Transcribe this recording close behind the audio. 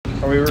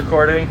Are we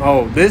recording?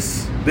 Oh,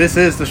 this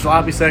is the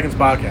Sloppy Seconds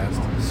podcast.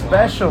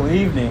 Special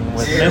evening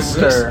with Let's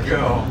Mr.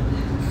 go.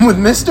 With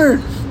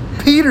Mr.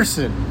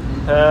 Peterson.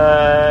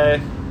 Hey,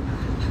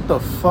 What the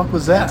fuck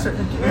was that? hey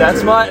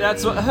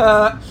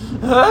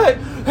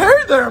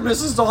there,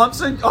 Mrs.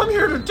 Thompson. I'm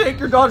here to take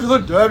your dog to the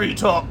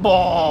debutante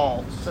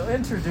ball. So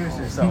introduce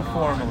yourself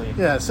formally.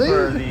 Yeah, see?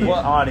 For the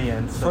What?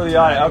 audience. For the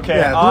audience. Okay,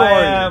 Yeah, who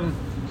are you?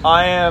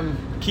 I am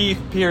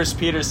Keith Pierce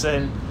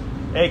Peterson,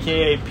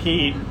 aka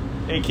Pete,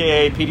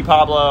 aka Petey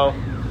Pablo.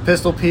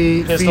 Pistol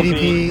Pete, Pistol Feedy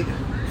Pete. Pete.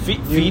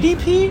 Feedy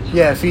Pete?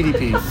 Yeah, Feedy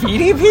Pete.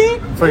 Feedy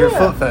Pete? For your Yeah.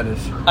 foot fetish.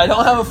 I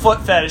don't have a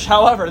foot fetish.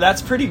 However,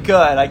 that's pretty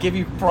good. I give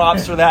you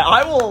props for that.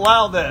 I will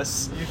allow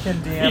this. You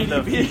can DM the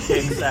PDP.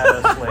 feet pics at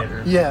us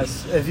later.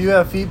 Yes, if you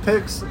have feet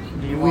pics,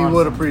 You we want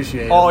would some?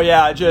 appreciate it. Oh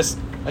yeah, I just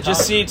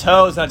see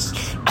toes and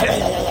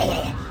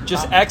I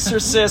just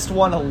exorcist,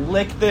 want to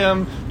lick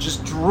them,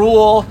 just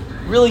drool.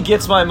 Really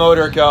gets my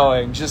motor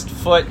going. Just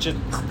foot, just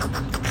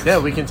Yeah,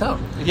 we can tell.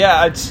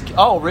 yeah. It's,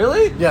 oh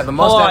really? Yeah, the Hold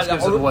mustache on,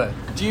 gives it away.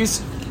 Do you?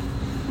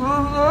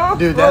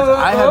 Dude,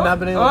 I have not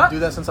been able to do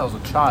that since I was a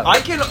child. I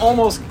can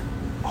almost.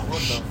 What the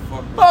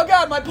fuck? Oh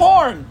god, my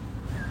porn.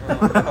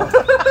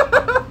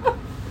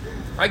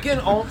 I can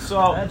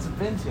also. That's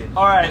vintage.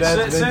 All right,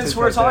 That's since vintage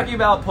we're right talking there.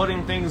 about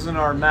putting things in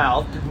our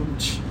mouth,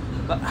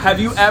 have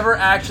you ever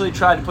actually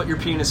tried to put your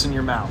penis in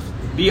your mouth?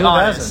 Be Who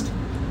honest.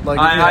 hasn't? Like,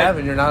 if you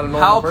haven't, you're not a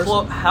normal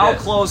person. How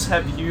Yes. close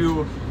have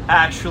you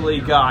actually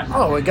gotten?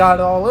 Oh, it got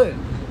it all in.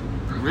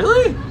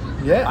 Really?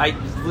 Yeah. I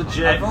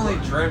legit. I've only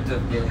dreamt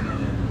of getting it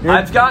in.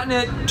 I've gotten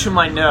it to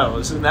my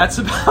nose, and that's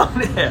about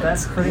it.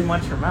 That's pretty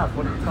much your mouth.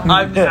 What are you talking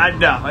I'm about?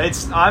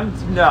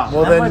 no.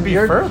 Well, That then might be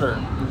you're further.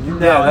 No,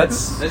 yeah,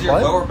 that's. Does your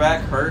What? lower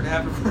back hurt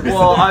afterwards?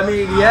 Well, I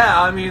mean,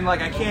 yeah. I mean,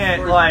 like I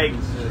can't like.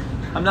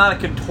 I'm not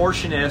a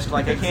contortionist.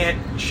 Like I can't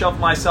shove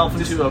myself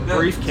into a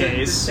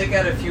briefcase. Just take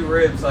out a few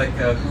ribs. Like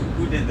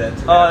who did that?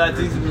 To That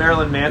thing's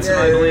Marilyn Manson,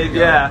 Yeah, I there believe. you go.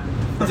 Yeah,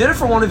 he did it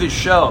for one of his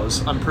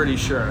shows. I'm pretty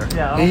sure.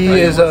 Yeah, I don't He think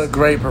is it a was-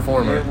 great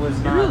performer. It was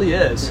He not, really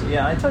is.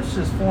 Yeah, I touched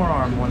his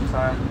forearm one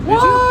time.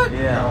 What?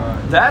 Yeah.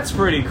 That's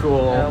pretty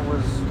cool. That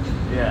was,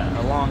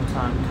 a long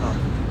time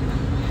coming.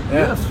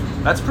 Yeah.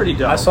 That's pretty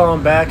dope. I saw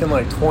him back in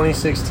like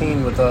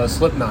 2016 with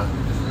Slipknot.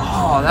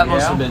 Oh, that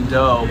must Yeah. have been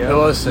dope. Yeah. It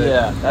was sick.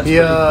 Yeah, that's he,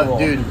 pretty cool.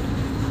 Dude,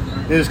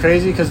 it was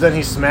crazy because then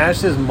he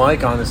smashed his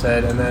mic on his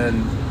head, and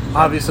then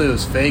obviously it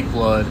was fake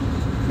blood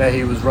that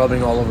he was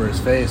rubbing all over his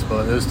face,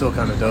 but it was still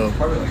kind of dope.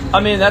 Probably like I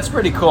mean, that's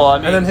pretty cool. I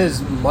mean, And then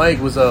his mic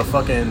was a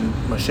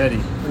fucking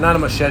machete. Not a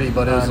machete,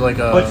 but it was like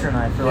a butcher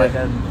knife or yeah. like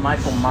a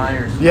Michael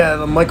Myers. Yeah,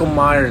 the Michael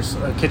Myers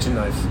kitchen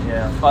knife.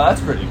 Yeah. oh, that's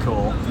pretty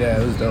cool.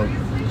 Yeah, it was dope.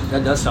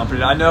 That does sound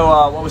pretty. I know.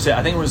 What was it?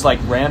 I think it was like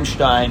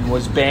Rammstein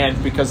was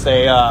banned because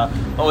they.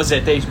 What was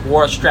it? They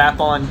wore a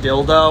strap-on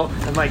dildo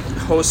and like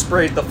hose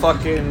sprayed the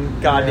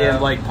fucking goddamn Yeah.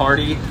 like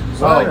party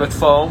Oh. with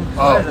foam.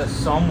 I Oh, had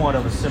somewhat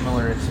of a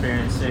similar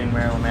experience seeing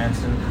Marilyn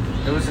Manson.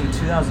 It was in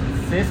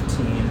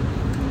 2015,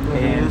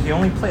 and he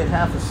only played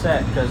half a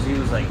set because he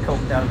was like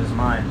coked out of his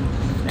mind.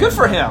 Good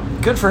for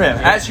him. Good for him.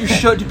 As you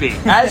should be.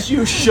 As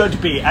you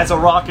should be. As a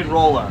rock and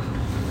roller.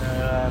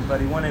 But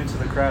he went into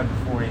the crowd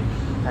before he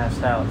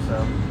passed out.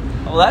 So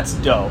Well, that's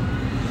dope.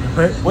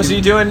 Was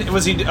he doing?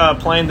 Was he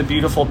playing the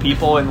beautiful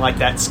people in like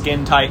that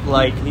skin tight,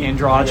 like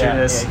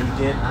androgynous? Yeah,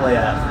 he did play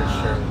that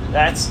for sure.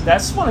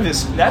 That's one of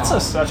his. That's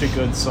such a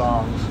good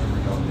song.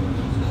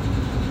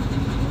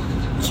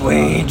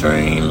 Sweet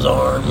dreams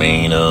are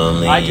made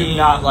of me. I do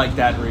not like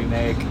that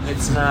remake.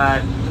 It's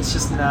not. It's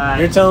just not.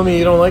 You're telling me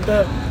you don't like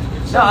that?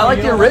 No, I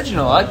like the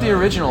original. I like the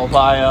original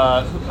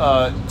by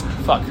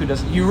fuck, who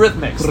does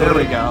Eurythmics? There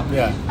we go.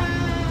 Yeah.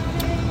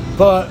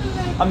 But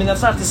I mean,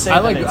 that's not to say I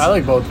that it's,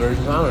 like both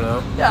versions. I don't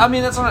know. Yeah, I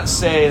mean, that's not to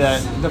say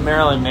that the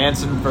Marilyn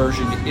Manson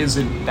version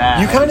isn't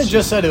bad. You kind of It's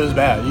just said it was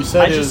bad. You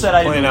said I it just was said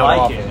I playing didn't out like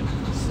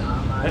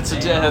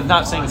awful. it. I'm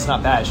not saying it's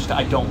not bad. It's just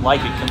I don't like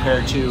it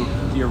compared to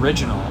the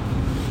original.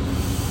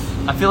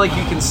 I feel like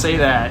you can say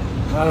that.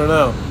 I don't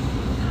know.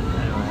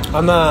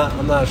 I'm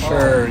not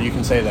sure you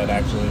can say that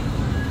actually.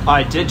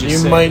 I did just. You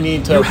say might it.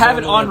 need to You have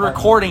it formally on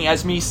recording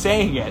as me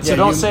saying it, so Yeah,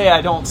 don't you- say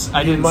I don't.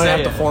 I You didn't might say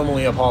have to it.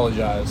 formally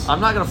apologize.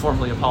 I'm not going to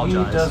formally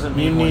apologize. He doesn't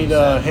You mean what he need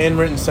said. a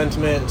handwritten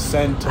sentiment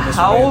sent to Mr.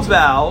 How Manson.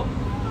 about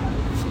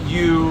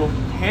you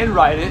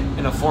handwrite it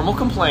in a formal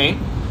complaint?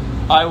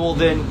 I will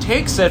then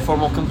take said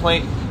formal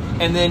complaint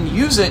and then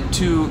use it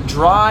to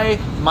dry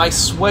my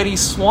sweaty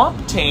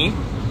swamp taint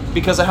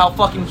because of how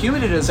fucking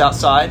humid it is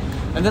outside,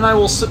 and then I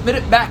will submit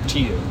it back to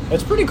you.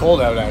 It's pretty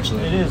cold out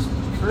actually. It is.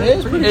 It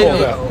is pretty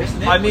cold out. It's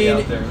I nipply mean,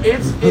 out there, man.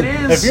 it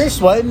is. If you're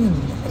sweating,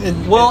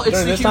 well, it's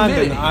during the this time,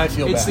 humidity. then I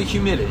feel it's bad. the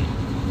humidity.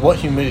 What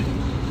humidity?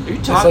 Are you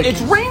It's talking? like-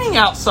 It's raining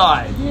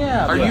outside.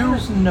 Yeah, Are but you?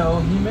 there's no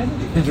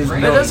humidity. There's That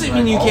no- doesn't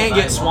mean you all can't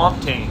night get long.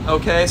 swamp taint.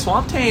 Okay,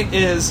 swamp taint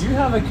is. You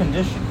have a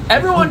condition.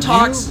 Everyone You-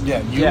 talks.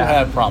 Yeah, you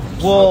have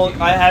problems. Well,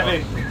 I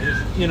haven't,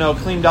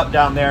 cleaned up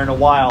down there in a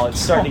while. It's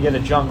starting to get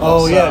a jungle.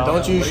 Oh yeah, so-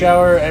 don't you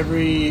shower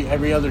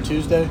every other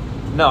Tuesday?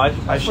 No, I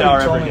That's what shower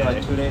you told every me day.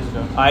 like 2 days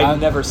ago. I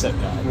never said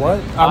that. What?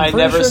 I I'm pretty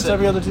never sure it's said-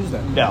 every other Tuesday.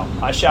 No,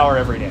 I shower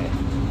every day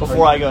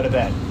before I go to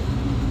bed.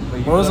 But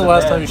you When was go the to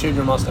last bed. time you shaved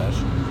your mustache?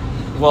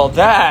 Well,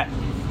 that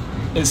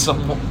is a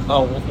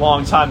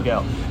long time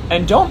ago.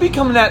 And don't be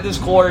coming at this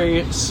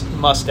glorious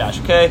mustache,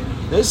 okay?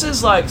 This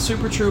is like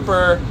Super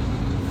Trooper,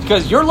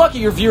 because you're lucky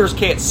your viewers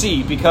can't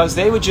see, because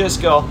they would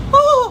just go,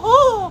 oh,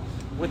 oh,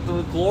 with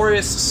the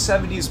glorious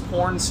 70s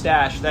porn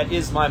stash that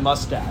is my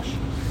mustache.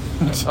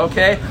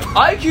 Okay?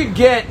 I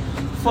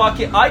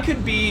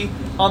could be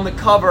on the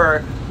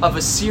cover of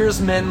a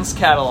Sears men's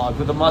catalog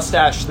with a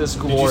mustache this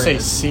Did glorious. you say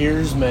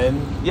Sears Men?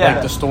 Yeah.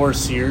 Like the store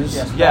Sears?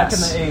 Yes,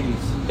 Yes. back in the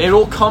 80s.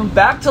 It'll come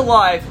back to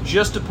life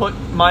just to put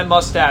my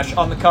mustache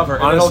on the cover,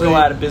 and Honestly- it'll go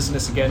out of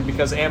business again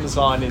because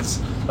Amazon is,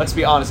 let's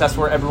be honest, that's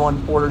where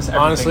everyone orders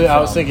everything Honestly, I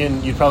was from.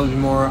 thinking you'd probably be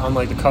more on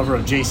like the cover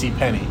of J.C.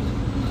 Penney.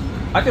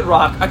 I could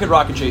rock a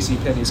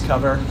JCPenney's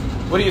cover.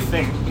 What do you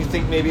think? You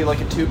think maybe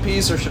like a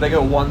two-piece, or should I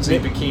go onesie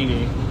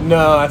bikini?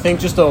 No, I think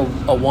just a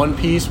one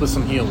piece with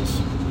some heels.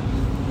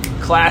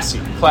 Classy.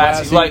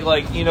 Classy.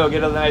 Like get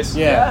a nice.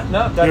 Yeah.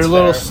 No, that's You're a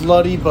little fair.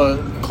 slutty,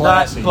 but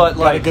classy. But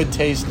Got a good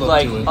taste look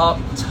like to it.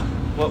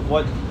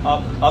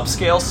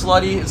 upscale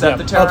slutty? Is that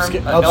the term?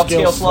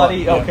 Upscale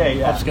slutty. slut. Okay,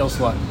 yeah. Upscale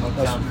slut.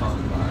 Uptown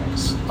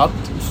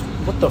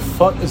Funk. What the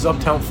fuck is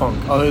Uptown Funk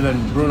other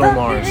than Bruno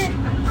Mars?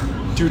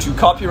 Due to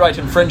copyright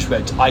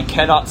infringement, I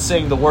cannot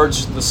sing the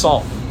words to the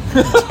song.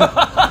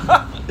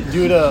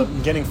 Due to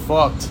getting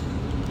fucked.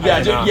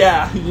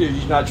 You're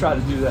not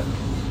trying to do that.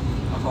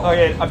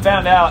 Okay, I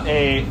found out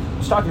I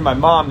was talking to my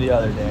mom the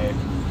other day.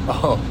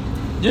 Oh,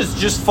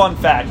 Just fun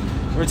fact.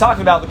 We were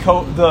talking about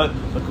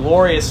the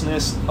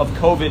gloriousness of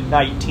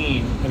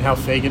COVID-19. and how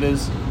fake it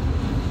is.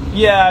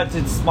 Yeah,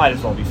 it might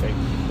as well be fake.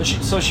 But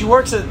she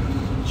works at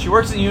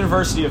the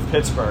University of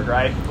Pittsburgh,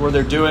 right, where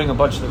they're doing a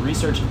bunch of the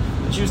research.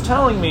 And she was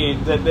telling me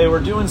that they were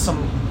doing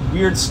some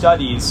weird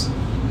studies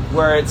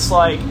where it's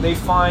like they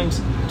find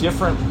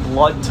different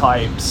blood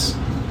types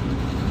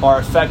are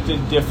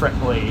affected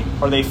differently,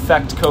 or they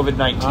affect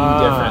COVID-19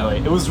 differently.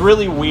 It was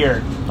really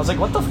weird. I was like,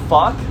 what the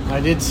fuck? I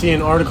did see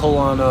an article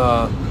on.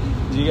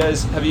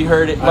 Have you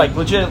heard it? Like,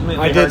 legitimately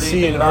I heard did see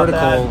anything an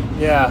about article.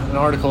 Yeah, an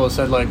article that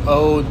said like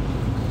O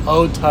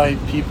type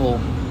people.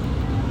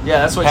 that? Yeah,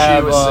 that's what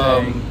have, she was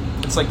saying.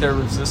 It's like they're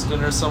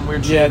resistant or some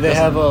weird shit. Yeah, they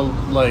Doesn't-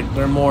 have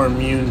they're more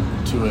immune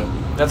to it.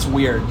 That's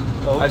weird.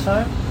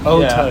 O-type?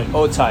 O Yeah, type.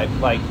 O-type,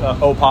 like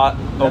O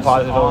That's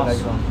positive, O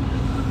awesome.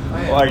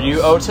 negative. Are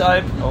you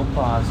O-type? O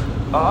positive.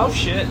 Oh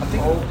shit! I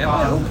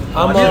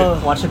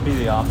think. Watch it be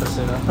the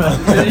opposite.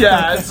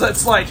 Yeah,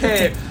 it's like,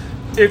 hey,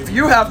 if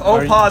you have O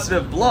Are you-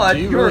 positive blood,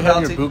 Do you you're really have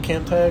about your to. boot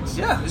camp tags?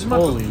 Yeah, these are my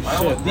Holy boot-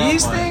 shit!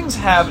 These things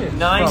have Shit.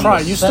 90. Try,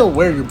 you still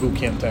wear your boot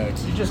camp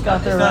tags. You just got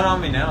It's there. not on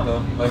me now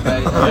though. Like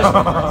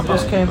I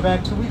Just came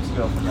back 2 weeks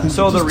ago from that.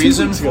 So the Just 2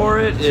 reason weeks ago. for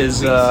it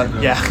is, ago.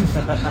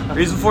 the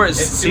reason for it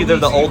is see, they're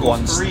the old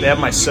ones. They have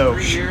my soap.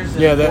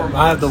 Yeah,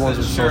 I have the ones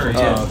with Sure,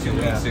 social. yeah, Oh, 2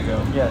 weeks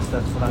ago. Yes,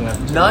 that's what I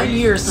meant. 9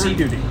 years sea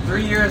duty.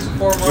 3 years and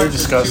 4 months. You're is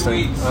disgusting.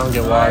 2 weeks. I don't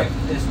get why. Alright,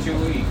 it's 2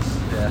 weeks.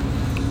 Yeah.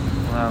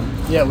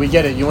 Yeah, we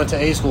get it. You went to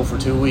A school for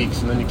 2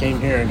 weeks, and then you came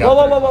here and got.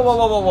 Whoa, whoa, there. whoa, whoa,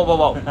 whoa, whoa,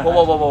 whoa, whoa,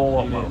 whoa, whoa, whoa,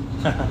 whoa, whoa,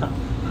 whoa.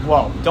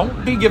 Whoa!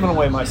 Don't be giving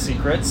away my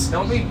secrets.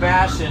 Don't be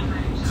bashing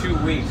 2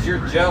 weeks.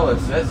 You're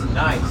jealous. That's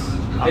nice.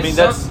 I mean,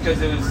 sucks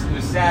because it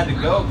was sad to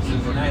go because it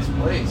was a nice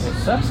place. It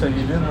sucks that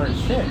you didn't learn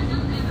shit.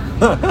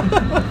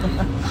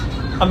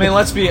 I mean,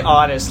 let's be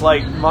honest.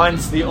 Like,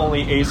 mine's the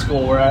only A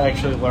school where I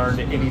actually learned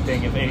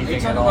anything, if Are you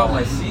anything talking at all. about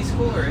my C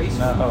school or A school?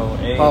 No,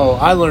 A. Oh,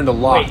 I learned a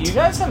lot. Wait, you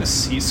guys have a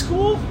C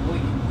school?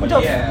 What the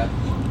Yeah.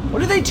 What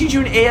do they teach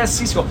you in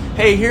ASC school?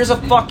 Hey, here's a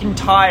fucking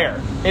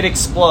tire. It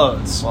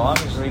explodes. Well,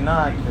 obviously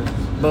not, because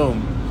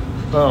Boom.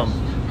 Boom.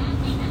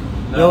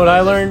 You know what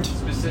I learned?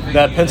 Specific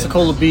That units.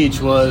 Pensacola Beach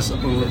was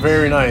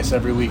very nice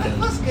every weekend.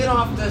 Let's get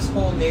off this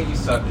whole Navy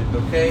subject,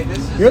 okay? This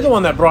is You're the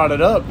one that brought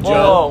it up, Joe.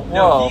 Whoa,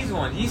 No, whoa. he's the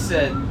one. He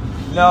said.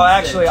 No, he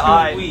actually,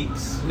 said 2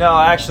 weeks. No,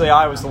 actually,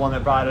 I was the one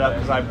that brought it up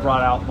because I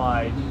brought out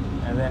my.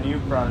 and then you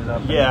brought it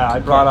up. Yeah, and I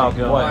brought kept up it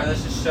going. what? Alright,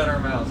 let's just shut our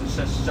mouths. Let's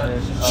just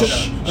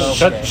shut.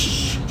 Shut, Okay.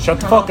 shut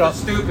the Come fuck off up. as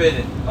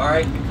stupid.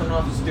 Alright, you're coming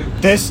off as stupid.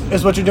 This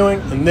is what you're doing,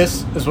 and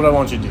this is what I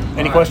want you to do. Any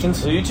Alright.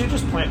 questions? So you two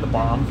just plant the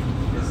bomb.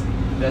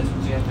 That's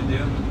what you have to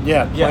do.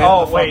 Yeah. Yeah. plant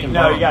Oh the wait, fucking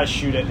no, bomb. you gotta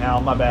shoot it now.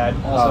 My bad.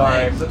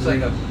 Sorry. Sorry. Looks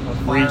like a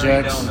fiery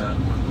Rejects.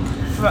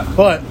 donut.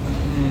 But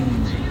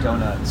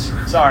Donuts.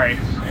 Sorry.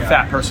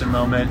 Fat person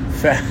moment.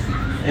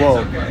 whoa,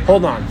 okay.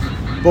 hold on.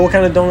 But what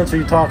kind of donuts are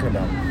you talking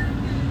about?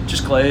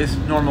 Just glaze,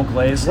 normal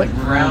glaze, like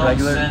Ground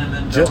regular.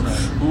 cinnamon Just-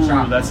 donut. Ooh,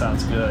 Chocolate. that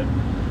sounds good.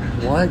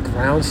 What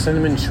ground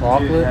cinnamon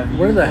chocolate? have you-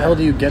 Where the hell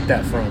do you get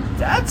that from?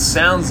 That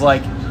sounds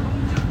like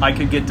I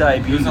could get It was on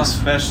diabetes.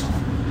 special.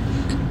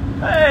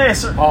 Hey,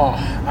 sir. Oh,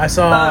 I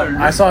saw a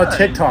right.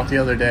 TikTok the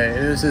other day,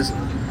 and it was this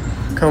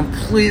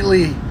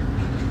completely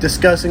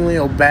disgustingly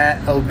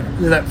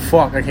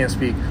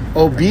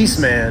obese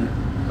man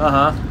Uh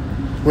huh.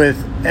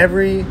 with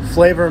every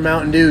flavor of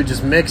Mountain Dew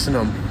just mixing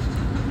them.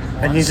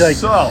 And he's like,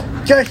 So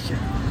just,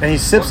 and he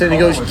sips it and he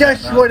goes,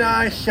 just what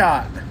I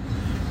shot.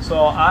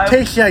 I.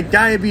 Tastes like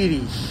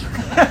diabetes.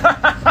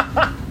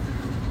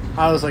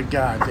 I was like,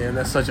 God damn,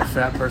 that's such a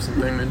fat person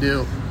thing to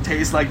do.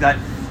 Tastes like that.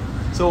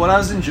 So when I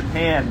was in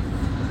Japan,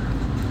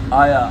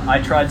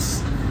 I tried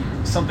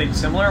something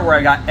similar where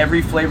I got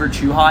every flavor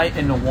Chuhai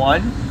into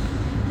one.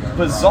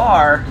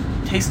 Bizarre,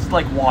 tasted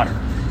like water.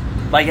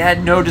 Like it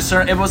had no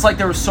discern. It was like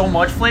there was so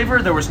much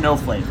flavor, there was no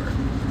flavor.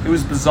 It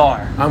was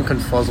bizarre. I'm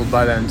confuzzled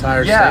by that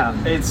entire Yeah,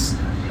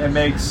 statement. it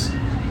makes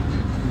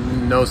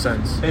No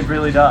sense. it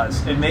really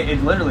does. It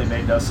literally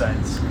made no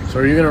sense. So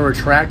are you going to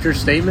retract your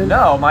statement?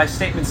 No, my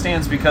statement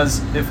stands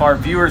because if our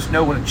viewers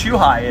know what a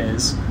Chuhai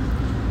is,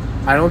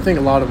 I don't think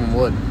a lot of them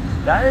would.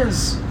 that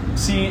is.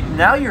 See,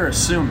 now you're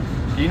assuming.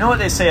 You know what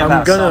they say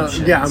about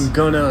assumptions. I'm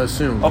gonna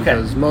assume Okay.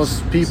 because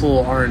most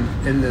people aren't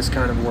in this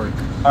kind of work.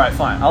 All right,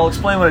 fine. I'll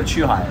explain what a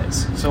Chuhai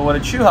is. So what a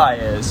Chuhai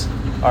is,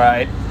 all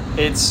right,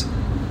 it's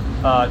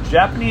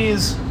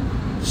Japanese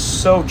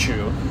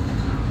sochu,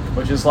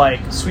 which is like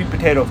sweet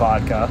potato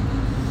vodka,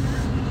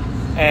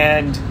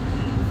 and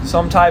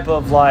some type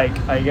of like,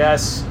 I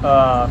guess,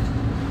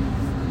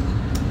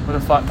 what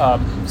if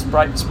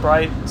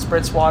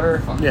spritz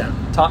water, Yeah.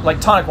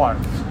 like tonic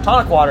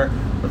water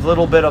with a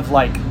little bit of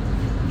like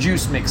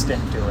juice mixed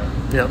into it.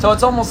 Yep. So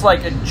it's almost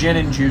like a gin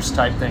and juice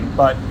type thing,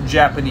 but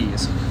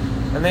Japanese.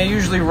 And they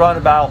usually run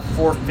about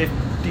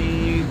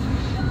 $4.50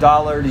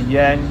 to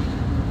yen,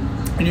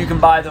 and you can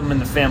buy them in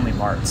the family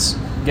marts.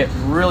 Get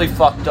really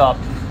fucked up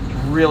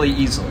really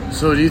easily.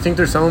 So do you think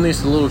they're selling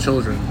these to little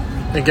children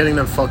and getting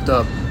them fucked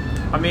up?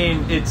 I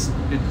mean,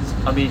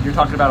 I mean, you're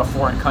talking about a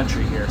foreign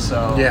country here,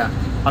 so Yeah.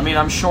 I mean,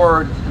 I'm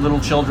sure little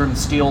children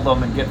steal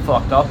them and get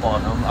fucked up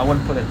on them. I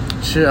wouldn't put it.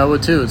 Shit, I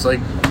would too. It's like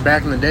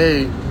back in the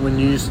day when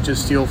you used to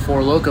just steal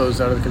Four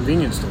Locos out of the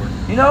convenience store.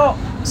 You know,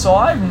 so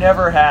I've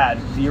never had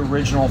the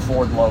original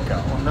Ford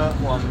Loco.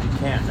 Well, you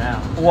can't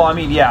now. Well, I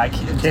mean, yeah, I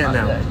can't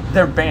now.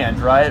 They're banned,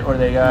 right? Or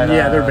they got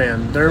Yeah, they're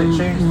banned. They're They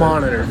changed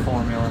monitored. the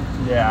formula.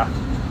 Yeah.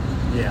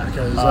 Yeah,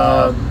 because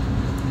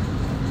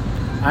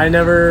I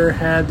never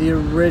had the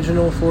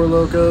original Four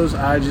Locos.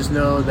 I just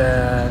know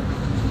that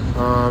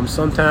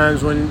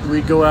sometimes when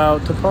we go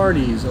out to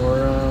parties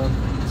or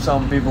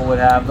Some people would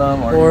have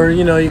them, or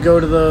you know you go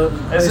to the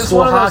high this school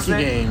one of those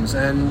hockey games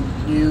and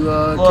you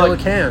kill a Look.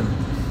 can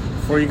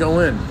before you go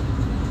in.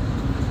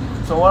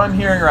 So what I'm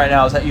hearing right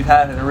now is that you've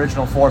had an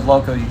original Ford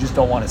Loco, you just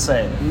don't want to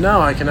say it.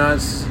 No, I cannot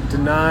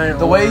deny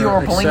The way you or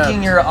were blinking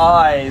accept. your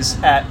eyes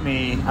at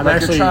me, I'm like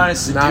actually you're trying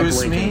to not seduce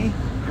blinking. me.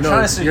 No,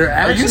 Trying to you're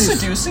are you actually-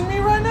 seducing me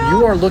right now?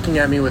 You are looking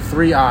at me with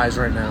 3 eyes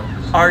right now.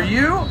 Are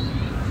you?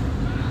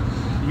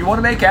 You want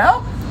to make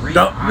out?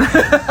 No.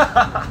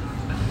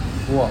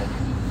 Whoa.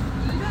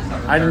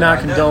 I did not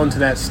condone to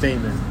that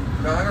statement.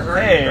 No, I haven't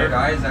heard Hey. your third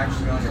eye is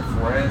actually on your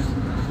forehead.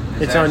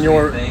 It's on actually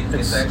your- a thing.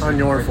 it's actually on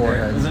your right there.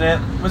 forehead. Isn't it?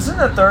 Wasn't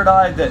the third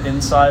eye the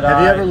inside eye?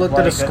 Have you ever looked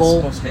at a that's skull?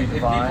 supposed to be If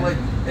people divine? like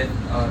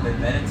they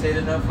meditate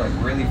enough, like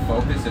really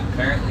focus,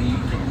 apparently you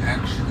can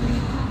actually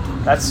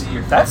see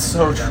your That's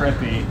so fucking third eye.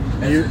 trippy.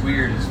 That's You-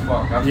 weird as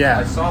fuck. Yeah.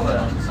 I saw that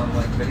on some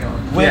like video on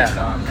Which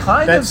TikTok.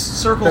 kind of That's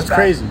circles That's back.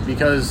 crazy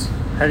because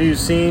have you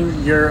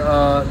seen your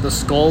the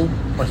skull,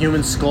 a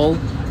human skull?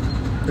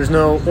 There's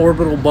no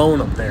orbital bone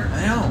up there.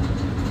 I know.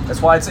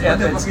 That's why it's. What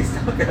the it's- fuck he's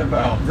talking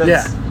about?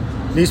 that's- Yeah.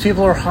 These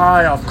people are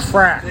high off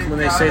crack They when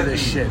they say gotta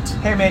this be. shit.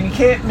 Hey man, you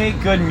can't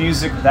make good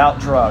music without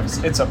drugs.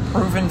 It's a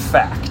proven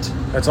fact.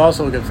 That's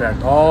also a good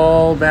fact.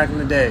 All back in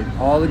the day,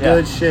 all the Yeah.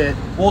 good shit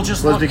Well,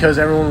 just was look. because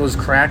everyone was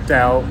cracked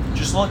out.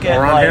 Just look at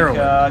or on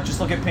heroin. just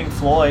look at Pink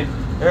Floyd.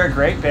 They're a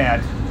great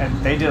band, and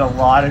they did a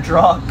lot of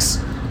drugs.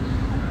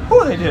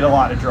 Who they did a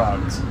lot of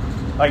drugs.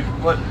 Like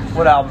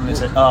what album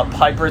is it?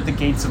 Piper at the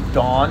Gates of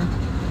Dawn.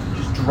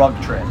 Just drug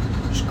trip.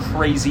 Just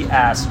crazy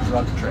ass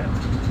drug trip.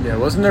 Yeah,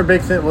 wasn't there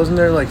big thing? Wasn't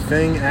there like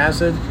thing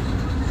acid?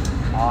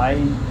 I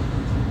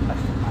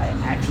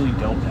actually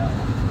don't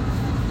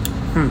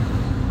know.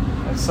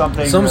 It's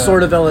something. Some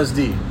sort of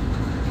LSD.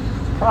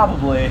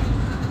 Probably.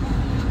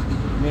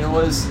 I mean, it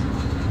was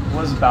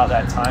about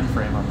that time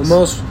frame.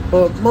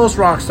 But most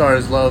rock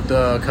stars loved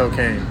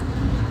cocaine.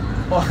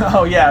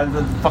 Oh yeah,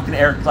 the fucking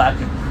Eric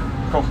Clapton,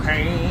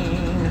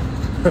 cocaine.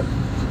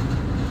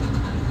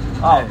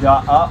 Oh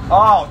god.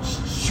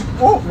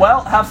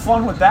 Well, have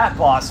fun with that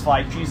boss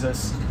fight,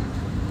 Jesus.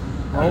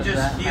 He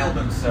just healed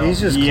himself. He's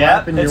just Yep,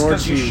 clapping it's your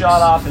because you cheeks.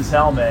 shot off his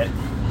helmet.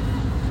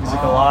 He's a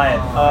Goliath.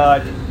 I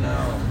didn't know.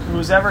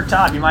 Who's ever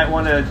top, you might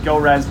want to go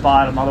res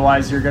bottom,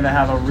 otherwise you're gonna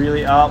have a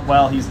really.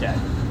 Well, he's dead.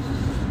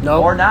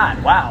 Nope. Or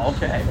not. Wow.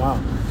 Okay. Wow.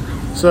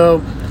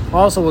 So,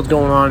 also what's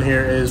going on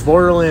here is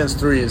Borderlands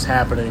 3 is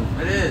happening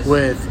It is.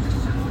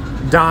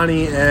 with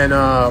Donnie and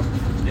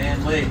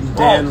Dan Lee.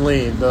 Dan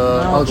Lee, the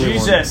Oh, ugly one.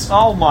 Jesus.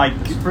 Oh my.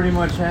 It's pretty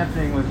much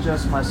happening with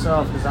just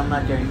myself because I'm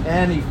not getting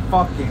any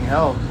fucking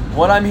help.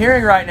 What I'm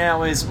hearing right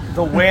now is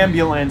the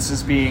wambulance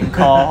is being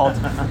called.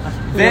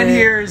 Then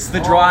here's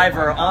the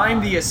driver. my God.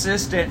 I'm the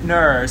assistant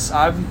nurse.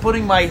 I'm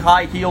putting my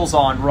high heels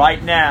on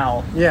right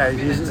now. Yeah,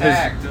 He's he's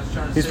attacked. Just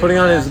trying to he's save putting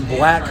on his last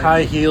black hand, high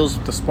trying to- heels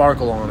with the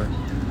sparkle on it.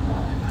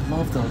 I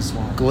love those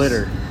ones.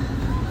 Glitter.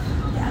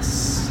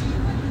 Yes.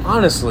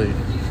 Honestly,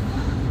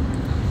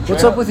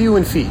 what's Try up with you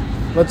and feet?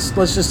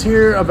 Let's just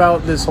hear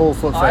about this whole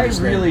foot I fetish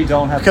thing. really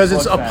don't have Because a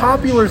it's foot a fetish.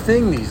 popular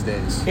thing these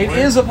days. It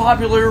is a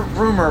popular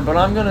rumor, but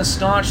I'm gonna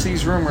staunch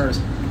these rumors.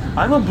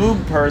 I'm a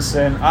boob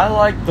person. I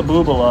like the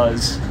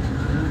boobalas.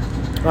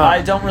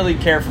 I don't really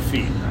care for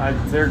feet.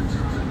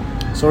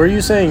 So are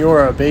you saying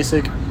you're a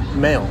basic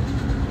male?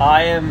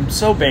 I am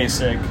so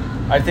basic.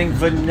 I think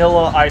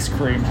vanilla ice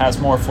cream has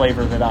more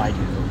flavor than I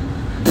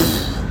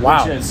do.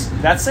 Wow.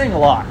 That's saying a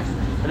lot.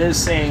 It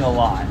is saying a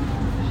lot.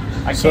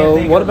 I can't So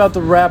think what of about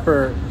the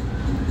rapper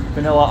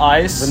Vanilla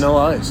Ice?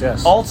 Vanilla Ice?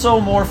 Yes. Also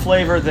more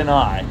flavor than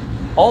I.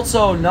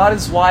 Also not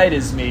as white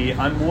as me.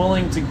 I'm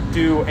willing to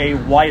do a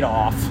white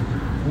off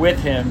with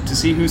him to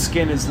see whose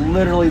skin is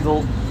literally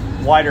the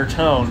whiter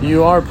tone.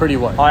 You are pretty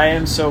white. I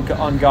am so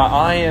I'm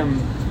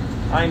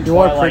You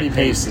are Twilight pretty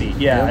pasty.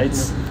 Yeah, Yep.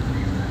 it's.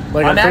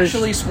 Like, I'm pretty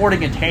actually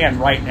sporting a tan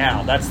right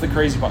now. That's the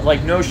crazy part.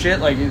 Like no shit.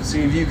 Like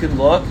see if you can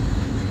look.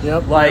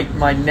 Yep. Like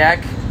my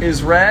neck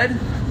is red,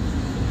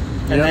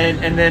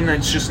 and Yep. then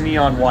it's just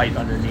neon white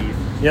underneath.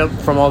 Yep.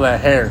 From all that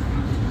hair,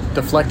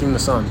 deflecting the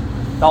sun.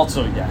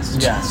 Also, yes.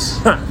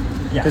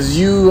 Because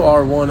you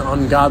are one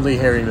ungodly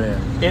hairy man.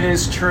 It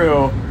is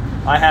true.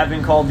 I have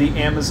been called the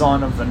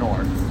Amazon of the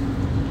North,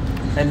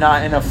 and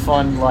not in a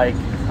fun like,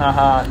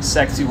 haha,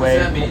 sexy What way.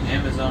 does that mean,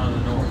 Amazon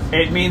of the North?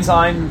 It means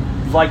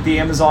I'm like the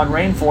Amazon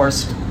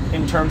rainforest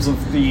in terms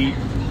of the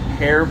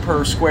hair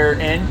per square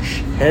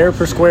inch. Hair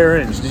per square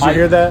inch. Did you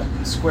hear that?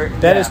 Square.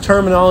 That is yeah.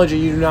 terminology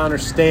you do not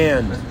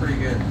understand. That's pretty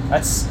good.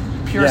 That's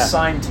pure Yeah.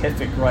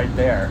 scientific right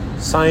there.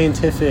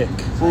 Scientific.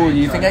 Ooh, do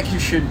you think I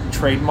should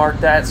trademark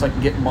that so I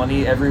can get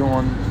money every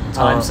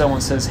time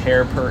someone says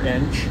hair per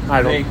inch?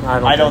 I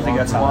don't think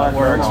that's how What? that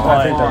works. No, But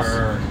I think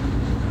that's-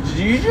 did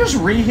you just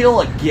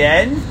reheal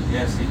again?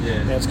 Yes, he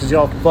did. That's because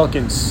y'all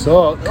fucking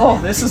suck. Oh,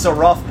 this is a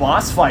rough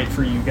boss fight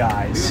for you He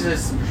guys. was a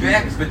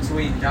speck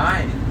between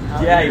dying.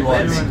 Yeah, he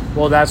was.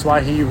 Well, that's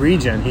why he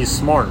regen. He's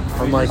smart.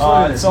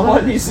 Unlike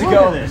Someone needs to Look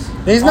go. at this.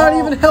 he's not Oh,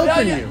 even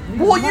helping yeah, you.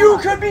 yeah. Well, you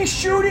could be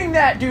shooting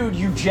that dude,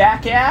 you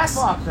jackass.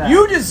 Fuck that.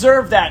 You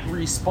deserve that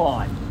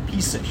respawn,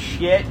 piece of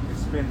shit.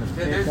 It's been the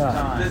There's, fifth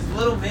time. there's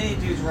little mini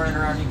dudes running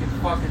around you can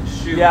fucking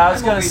shoot. Yeah, I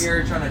was I'm gonna over s-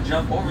 here trying to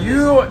jump over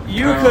You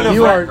this. could've-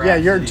 You are, Rhapsody. yeah.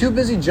 You're too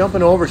busy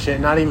jumping over shit,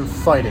 not even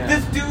fighting.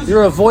 This dude's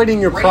You're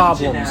avoiding your raging at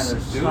problems. us,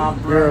 dude. Stop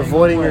You're running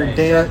avoiding your away.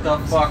 damn. Shut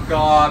the fuck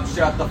up.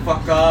 Shut the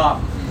fuck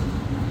up.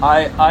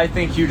 I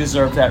think you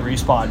deserve that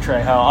respawn,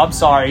 Trejo. I'm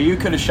sorry, you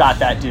could have shot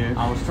that dude.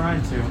 I was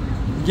trying to.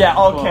 Yeah,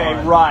 okay,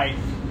 But- right.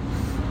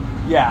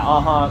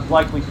 Yeah,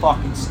 likely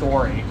fucking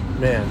story.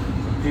 Man.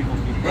 People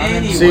keep running.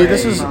 Anyway. See,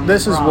 this is from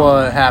this is the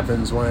what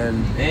happens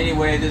when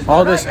Anyway, this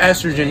all this I got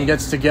estrogen thing.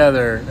 gets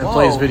together and Whoa,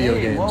 plays video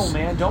hey, games. Whoa,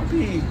 man, don't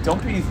be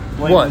blaming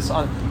What? this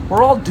on.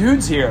 We're all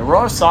dudes here. We're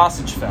all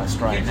sausage fest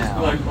You right can't just now.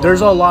 be like,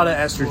 There's oh, a lot of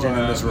estrogen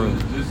in this room.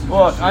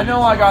 Look, I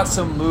know I got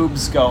some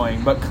moves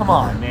going, but come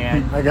on,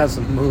 man. I got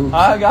some moves.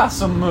 I got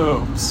some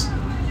moves.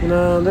 You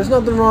know, there's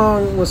nothing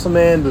wrong with some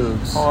man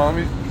boobs. Hold on,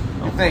 let me.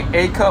 You think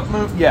A cup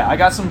move? Yeah, I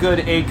got some good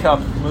A cup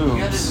You gotta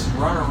moves. just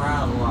run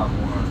around a lot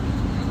more.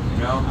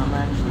 You know? I'm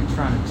actually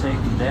trying to take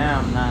him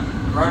down, not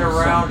Run do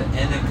around some-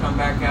 and then come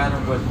back at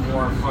him with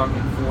more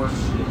fucking force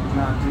shit.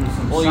 not do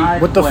some Well,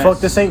 side What the fuck?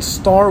 quests. This ain't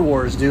Star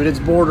Wars, dude. It's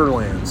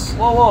Borderlands.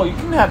 Whoa, you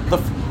can have the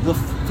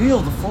feel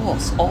the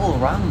force all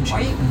around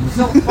Why you. you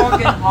so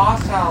fucking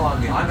hostile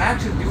on me? I'm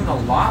actually doing a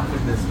lot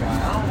with this guy.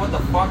 I don't know what the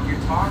fuck you're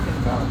talking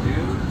about,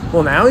 dude.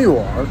 Well, now you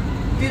are.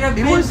 Dude, I've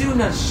He been was-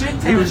 doing a shit he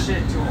ton of was-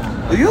 shit to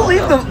him. Will you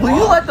leave the? Will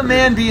you let the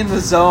man be in the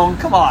zone?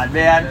 Come on,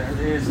 man.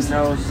 There is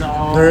no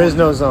zone. There is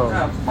no Yeah,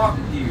 zone. fuck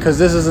you. Because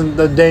this isn't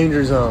the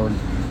danger zone.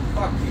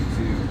 Fuck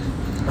you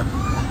too.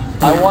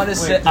 I want to Wait,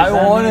 say does that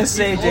want to mean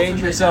say he's danger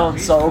ultimate zone now?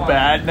 He's so fine.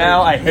 bad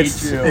now. I hate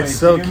It's- you. it's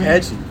so do you mean-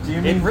 catchy. Do you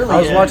It mean really I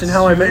was is. watching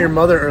How I Met Your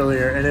Mother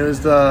earlier, and it was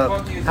the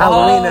Fuck you.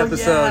 Halloween Oh,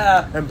 episode,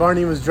 yeah. and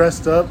Barney was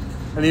dressed up,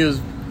 and he was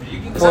You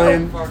can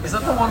Playing- go fucking Is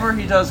that the die. one where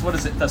he does what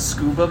is it, the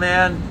Scuba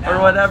Man or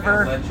No,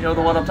 whatever? I'll let You know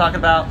the one I'm talking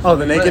about? oh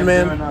the Naked Doing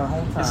Man. the whole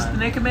Is it the time.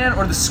 Naked Man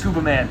or the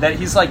Scuba Man? That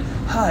he's like,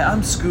 hi,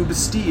 I'm Scuba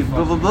Steve.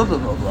 Blah blah blah blah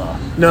blah blah.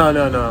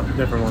 No,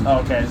 different one. Oh,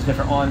 okay, it's a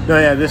different one. No,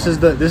 yeah, this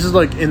is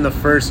like in the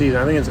first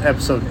season. I think it's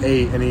episode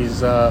 8, and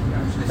he's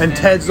and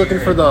Ted's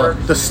looking for the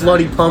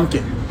slutty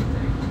pumpkin,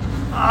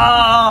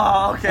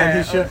 Oh,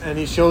 okay. and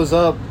he shows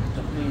up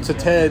to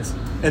Ted's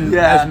and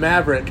Yeah. as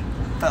Maverick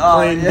Oh,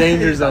 playing yeah,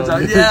 Danger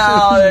Zone. Yeah,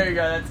 oh, there you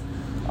go. That's,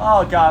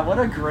 oh god, what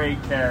a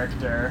great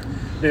character.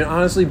 Dude,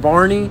 honestly,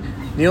 Barney,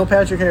 Neil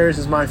Patrick Harris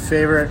is my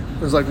favorite.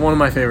 Is like one of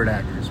my favorite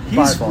actors. by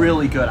He's far.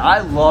 really good. I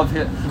love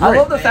him. I Great.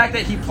 love the fact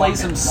that he plays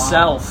Fucking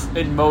himself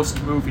in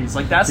most movies.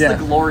 Like that's Yeah.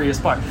 the glorious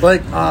part.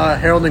 like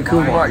Harold and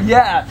Kumar.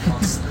 Yeah,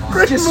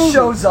 Great just movie.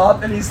 shows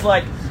up and he's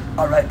like,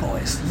 "All right,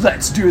 boys,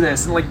 let's do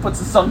this," and like puts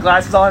the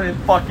sunglasses on and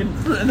fucking,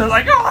 and they're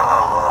like,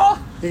 "Oh,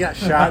 He got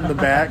shot in the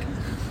back.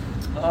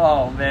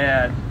 oh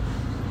man."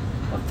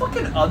 What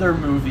fucking other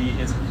movie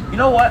is? You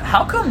know what?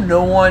 How come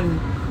no one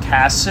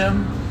casts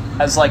him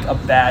as like a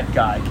bad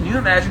guy? Can you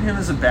imagine him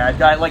as a bad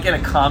guy, like in a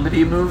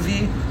comedy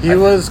movie? He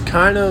was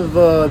kind of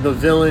the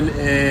villain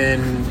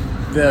in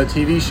the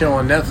TV show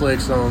on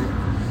Netflix,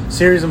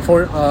 series of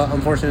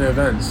unfortunate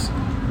events.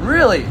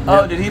 Really?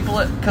 Yeah. Oh, did he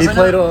play? He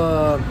played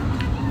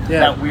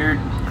that weird,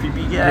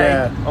 creepy guy.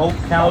 Yeah. Oh,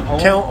 Count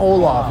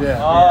Olaf. Yeah.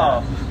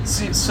 Oh,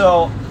 see,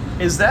 so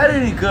is that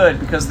any good?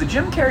 Because the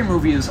Jim Carrey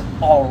movie is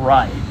all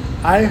right.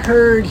 I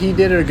heard he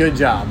did a good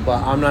job,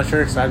 but I'm not sure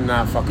because I did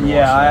not fucking watch it.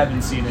 Yeah, I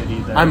haven't seen it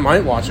either. I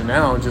might watch it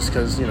now just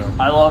because, you know.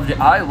 I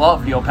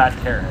love Neil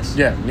Patrick Harris.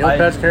 Yeah, Neil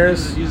Patrick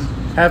Harris. he's-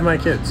 Have my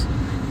kids.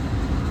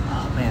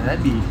 Oh man,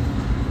 that'd be.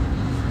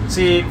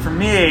 See, for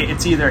me,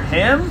 it's either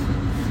him,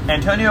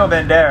 Antonio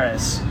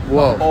Banderas.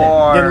 Whoa.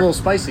 Or- Getting a little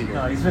spicy here.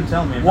 No, he's been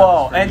telling me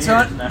Whoa, about this for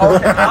Antonio. years now.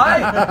 Okay,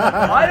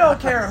 I don't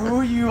care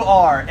who you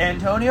are.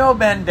 Antonio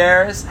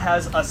Banderas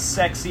has a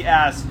sexy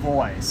ass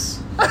voice.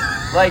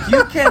 Like,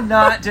 you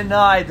cannot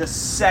deny the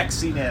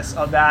sexiness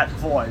of that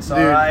voice. Dude,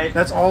 all right.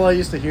 that's all I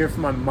used to hear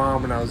from my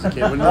mom when I was a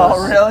kid. When Oh,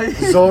 those really?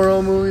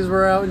 Zorro movies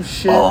were out and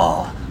shit.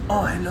 Oh,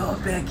 hello,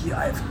 Becky.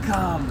 I've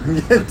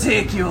come to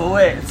take you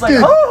away. It's like,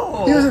 Dude,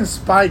 oh. he was in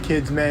Spy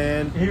Kids,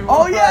 man. He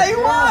Oh was yeah, like, he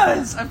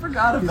was. I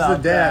forgot He's about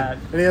the dad,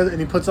 that. and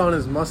he puts on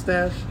his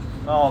mustache.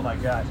 Oh my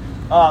god.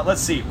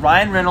 Let's see.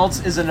 Ryan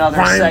Reynolds is another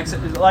Ryan-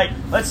 sex. Like,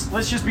 let's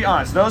just be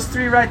honest. Those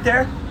three right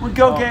there would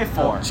go gay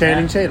for.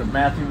 Channing Tatum.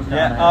 Matthew McConaughey.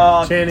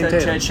 Yeah. Channing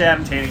Tatum.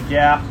 Channing Tatum.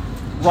 Yeah.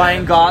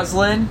 Ryan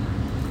Gosling.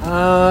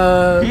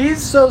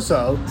 He's- so.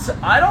 So,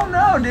 I don't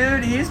know,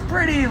 dude. He's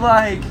pretty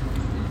like.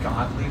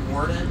 Godly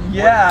Warden?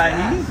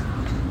 Yeah. He's.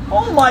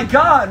 Oh my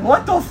god!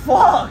 What the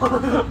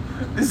fuck?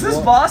 Is this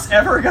What? boss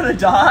ever gonna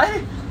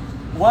die?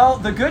 Well,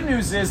 the good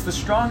news is the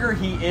stronger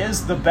he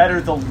is, the better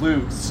the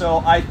loot. So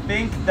I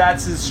think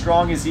that's as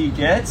strong as he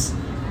gets.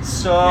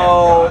 So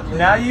Yeah, godly.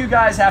 now you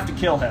guys have to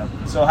kill him.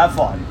 So have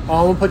fun. Oh,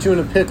 I'm gonna put you in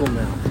a pickle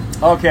now.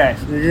 Okay.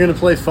 You're gonna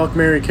play Fuck,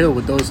 Marry, Kill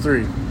with those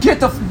three. Get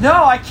the.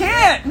 No, I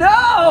can't! No!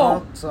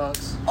 Oh,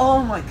 sucks.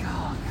 Oh my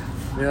god.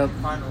 Yep.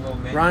 Find a little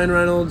man. Ryan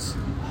Reynolds,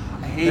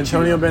 I hate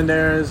Antonio you.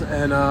 Banderas,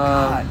 and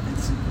God,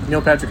 it's-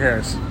 Neil Patrick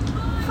Harris.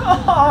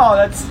 Oh,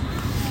 that's.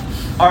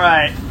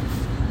 Alright.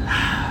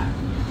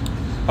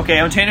 Okay,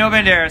 Antonio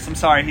Banderas, I'm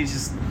sorry,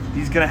 he's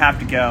gonna have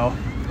to go.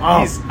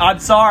 Oh. I'm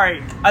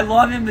sorry. I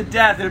love him to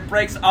death, and it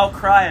breaks. I'll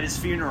cry at his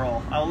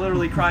funeral. I'll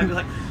literally cry and be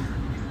like,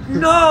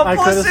 no, I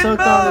could Puss have in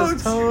sucked on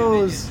his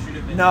Boots!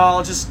 toes. No,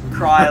 I'll just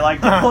cry like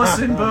Puss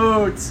in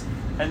Boots.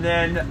 And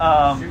then,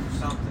 Shoot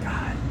something.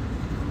 God,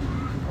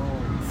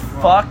 Oh,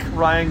 fuck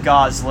Ryan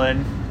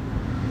Gosling.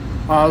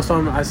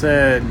 I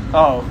said,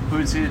 Oh,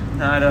 who's he?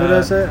 Not, who did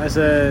I say? I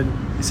said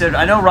He said,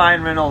 I know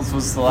Ryan Reynolds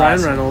was the Ryan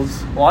last.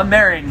 Reynolds. Well, I'm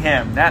marrying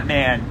him. That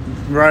man.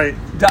 Right.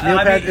 Neil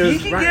I Pat- mean, it he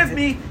was can Ryan-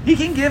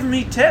 give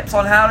me tips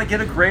on how to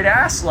get a great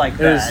ass like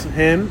It was that.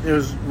 him. It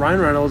was Ryan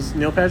Reynolds,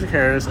 Neil Patrick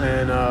Harris,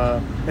 and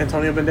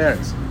Antonio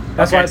Banderas.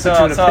 That's why I put so,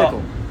 you in a so-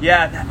 pickle.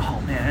 Yeah.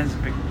 Oh man, that's a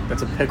big.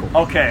 That's a pickle.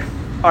 Okay.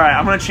 All right.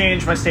 I'm gonna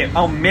change my statement.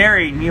 I'll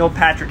marry Neil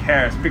Patrick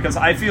Harris because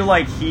I feel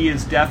like he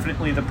is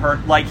definitely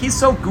the Like, he's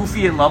so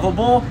goofy and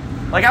lovable.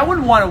 Like, I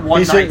wouldn't want a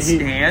one night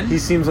stand. He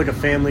seems like a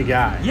family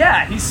guy.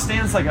 Yeah, he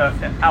stands like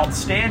an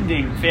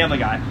outstanding family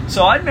guy.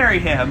 So I'd marry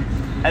him,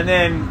 and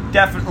then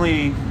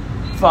definitely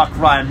fuck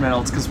Ryan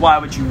Reynolds, because why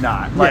would you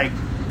not? Like,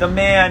 the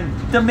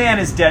man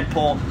is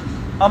Deadpool.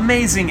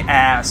 Amazing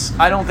ass.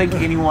 I don't think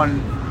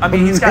anyone. I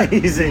mean, he's got.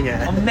 Amazing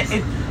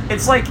ass.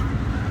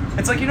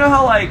 It's like you know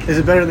how like Is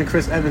it better than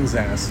Chris Evans'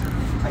 ass?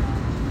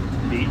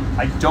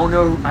 I don't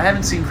know. I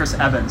haven't seen Chris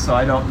Evans, so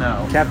I don't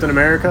know. Captain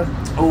America?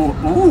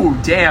 Ooh,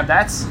 damn,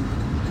 that's.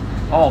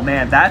 Oh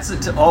man, that's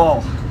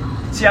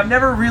See, I've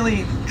never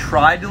really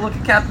tried to look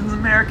at Captain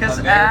America's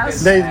America's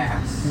ass. They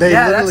ass. they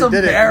Yeah, literally that's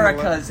did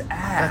America's it.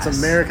 ass. That's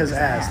America's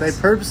ass. They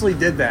purposely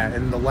did that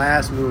in the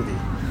last movie.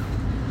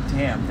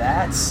 Damn,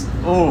 that's.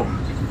 Oh.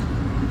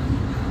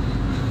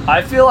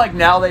 I feel like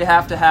now they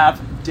have to have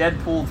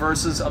Deadpool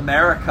versus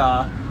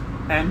America,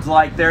 and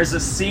like there's a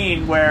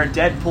scene where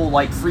Deadpool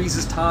like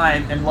freezes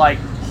time and like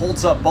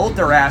holds up both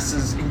their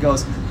asses and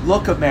goes,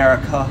 "Look,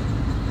 America,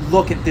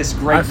 look at this I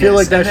greatness." feel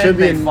like that and should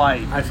be then they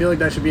fight. I feel like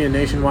that should be a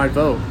nationwide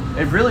vote.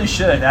 It really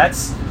should.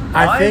 That's.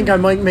 I think I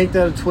might make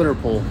that a Twitter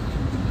poll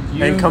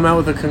and come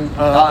out with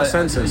a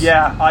census.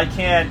 Yeah, I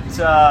can't.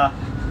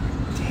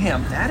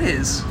 Damn, that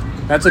is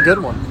That's a good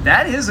one.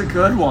 a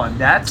good one.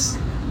 That's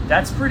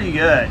pretty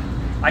good.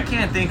 I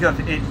can't think of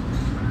it.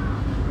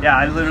 Yeah,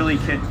 I literally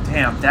can't.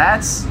 Damn,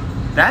 that's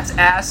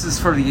asses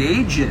for the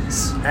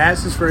ages.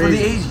 Asses for For the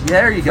Asians. age,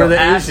 there you go. For the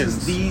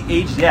Asses, Asians. the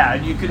age. Yeah,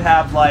 and you could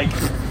have like,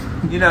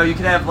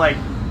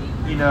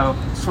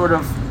 sort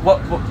of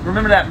what?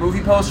 Remember that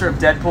movie poster of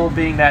Deadpool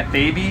being that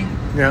baby?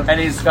 Yeah. And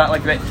he's got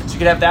like that. So you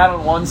could have that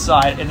on one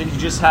side, and then you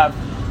just have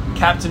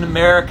Captain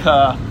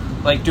America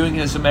like doing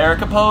his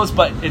America pose,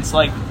 but it's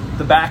like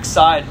the back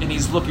side, and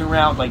he's looking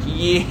around like,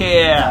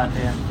 yeah.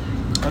 Goddamn.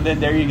 And then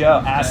there you go,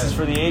 asses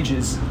for the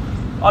ages.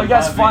 Oh, you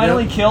guys Revive me,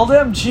 finally yep. killed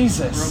him?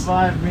 Jesus.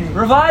 Revive me.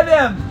 Revive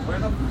him! Where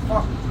the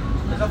fuck?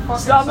 There's a fucking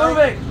Stop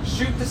moving!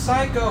 Shoot the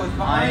psycho. It's I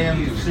behind am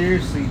you.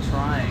 seriously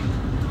trying.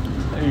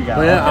 There you go.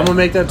 But yeah, Okay. I'm gonna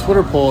make that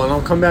Twitter poll and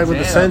I'll come back with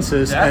the Damn,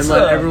 census that's and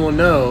let a- everyone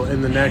know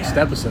in the next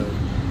episode.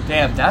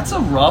 Damn, that's a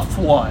rough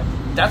one.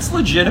 That's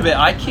legitimate.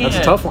 I can't.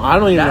 That's a tough one. I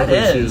don't even know That who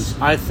to is.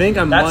 choose. I think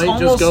I That's might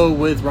just almost- go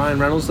with Ryan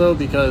Reynolds though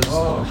because it's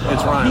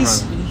Ryan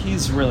He's Reynolds.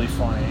 he's really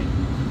funny.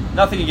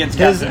 Nothing against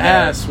His Captain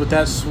ass with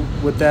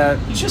that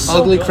He's just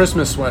so ugly good.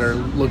 Christmas sweater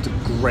looked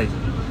great.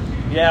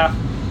 America. Yeah,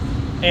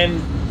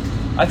 and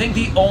I think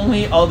the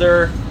only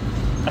other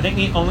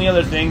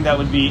thing that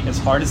would be as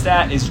hard as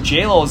that is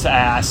J-Lo's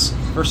ass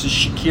versus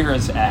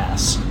Shakira's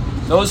ass.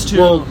 Those two.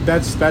 Well,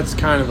 that's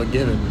kind of a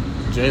given.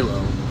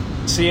 J-Lo.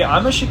 See,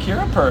 I'm a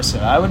Shakira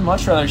person. I would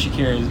much rather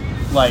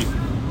Shakira. Like,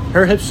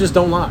 Her hips just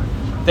don't lie.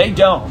 they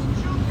don't.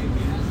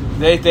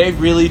 They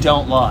really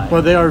don't lie.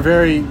 But they are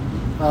very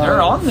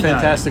They're on the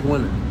fantastic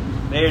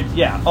women. They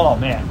yeah. Oh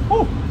man.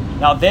 Whew.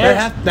 Now That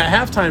there's. that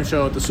halftime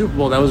show at the Super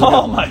Bowl, that was a good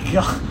Oh one. my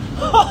god.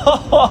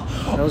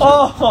 was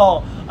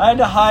Oh, I had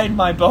to hide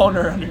my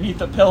boner underneath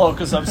the pillow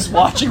because I'm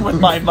watching with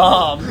my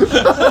mom.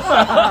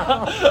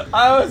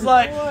 I was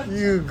like,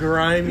 You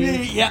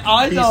grimy yeah,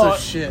 I piece know. of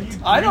shit.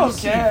 I don't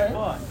care.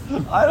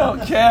 I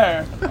don't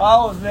care.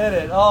 I'll admit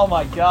it. Oh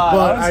my god.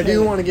 But was I do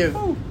thinking- want to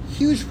give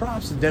huge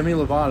props to Demi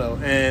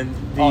Lovato and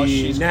Oh, the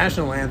she's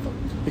national anthem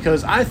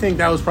because I think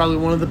that was probably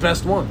one of the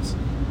best ones.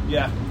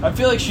 Yeah, I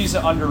feel like she's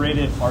an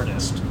underrated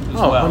artist as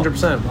Oh, well.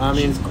 100%. I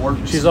mean, She's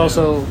gorgeous, she's too.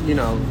 also,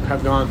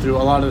 have gone through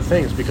a lot of the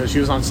things because she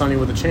was on Sunny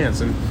with a Chance,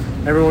 and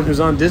everyone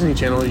who's on Disney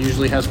Channel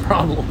usually has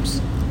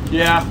problems.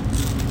 Yeah,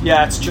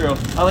 it's true.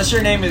 Unless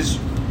your name is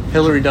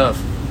Hillary Duff.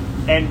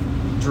 and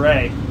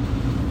Dre.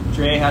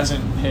 Dre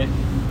hasn't hit.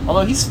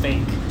 Although he's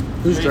fake.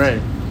 Who's Dre?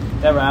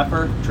 That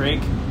rapper,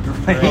 Drake.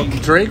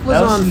 Drake was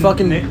That on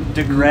fucking Nick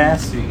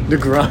Degrassi.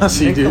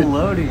 Degrassi, dude.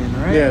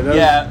 Nickelodeon, right? Yeah, that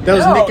Yeah, was, that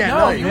was no, Nick at no,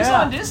 Night. he was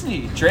Yeah. on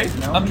Disney. Drake.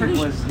 No, I'm he pretty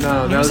was- sure.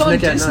 No, He that was was on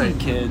Nick Disney at Night.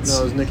 Kids.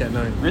 No, it was Nick at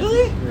Night.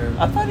 Really? Yeah.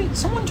 I thought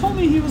someone told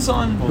me he was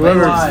on.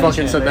 Whoever lied.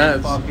 fucking said They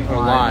that fucking or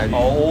lied. lied.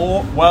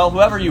 Oh well,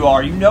 whoever you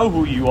are, you know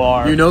who you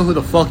are. You know who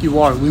the fuck you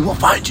are. We will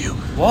find you.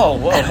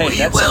 Whoa, And hey, we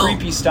that's will.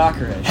 creepy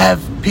stalkerish.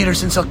 Have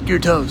Peterson suck your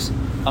toes.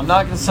 I'm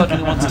not gonna suck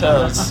anyone's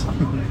toes.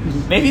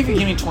 Maybe if you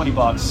give me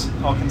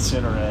 $20, I'll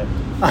consider it.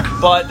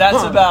 But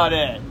that's about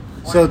it.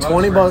 So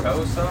 20 for bucks.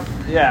 toe stuff?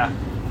 Yeah,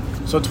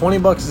 So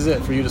 $20 is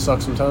it for you to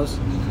suck some toes?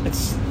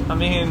 it's. I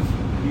mean,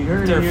 You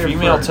heard if it they're here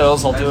female first.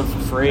 toes, I'll do it for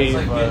free. It's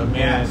like But I getting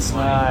mean, gas it's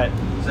money. not.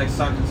 It's like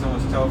sucking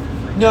someone's toe for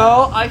free.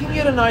 No, I can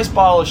get a nice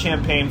bottle of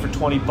champagne for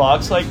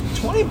 $20. Like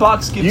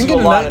 $20 gives you, You can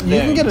a lot of you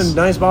can get a things.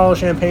 nice bottle of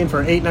champagne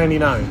for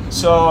 $8.99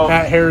 So,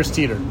 at Harris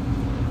Teeter.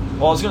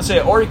 well, I was gonna say,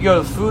 or you can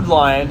go to the Food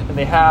Line, and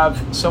they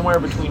have somewhere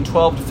between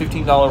 $12 to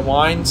 $15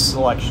 wine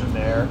selection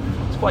there.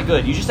 It's quite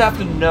good. You just have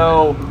to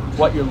know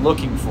what you're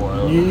looking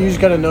for. You just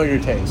got to know your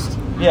taste.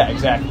 Yeah,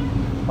 exactly.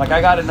 Like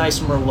I got a nice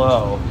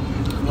Merlot.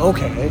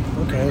 Okay.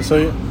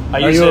 So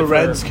I are use you it a for-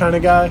 Reds kind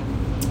of guy?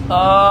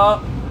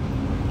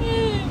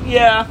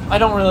 Yeah. I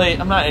don't really.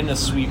 I'm not into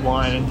sweet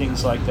wine and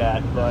things like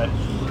that. But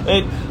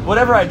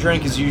whatever I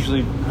drink is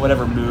usually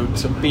whatever mood.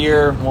 So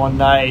beer one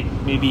night,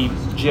 maybe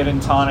gin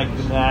and tonic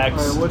the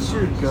next. Alright, what's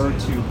your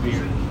go-to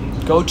beer?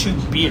 Go to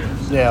beer.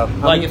 Yeah.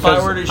 Like, if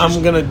I were to just-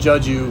 I'm gonna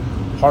judge you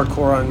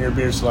hardcore on your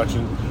beer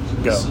selection.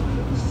 Go.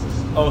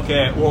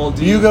 Okay. Well,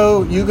 do You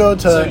go to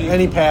So you-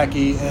 any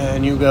packy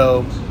and you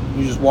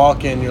just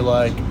walk in. You're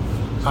like,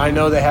 I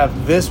know they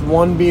have this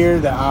one beer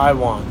that I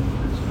want.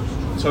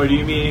 So do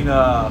you mean?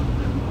 I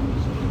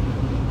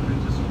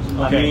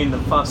Okay. mean the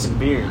fucking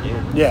beer, dude.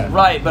 Yeah.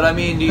 Right, but I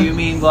mean, do you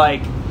mean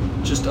like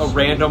just a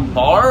random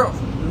bar?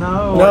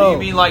 No. Or No. do you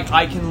mean like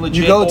I can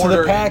legit You go to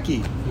order? the packy.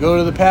 You go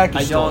to the package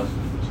I store. don't.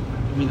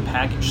 You mean the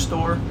package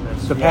store?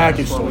 The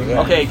package store.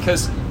 Yeah. Okay,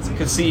 because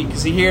see,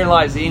 herein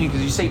lies the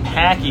because you say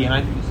Paki,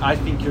 and I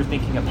think you're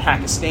thinking of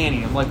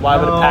Pakistani. I'm like, why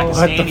would a No. What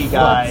the Pakistani fuck?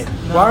 guy?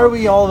 Why are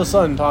we all of a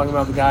sudden talking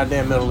about the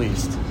goddamn Middle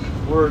East?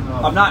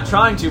 I'm not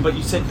trying to, but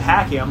you said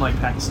Paki. I'm like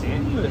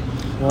Pakistani.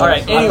 Well, All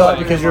right. I thought Anyway,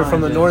 because you're from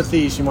the Mind is-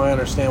 Northeast, you might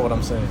understand what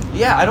I'm saying.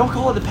 yeah, I don't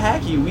call it a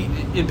Paki. We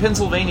in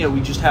Pennsylvania,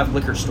 we just have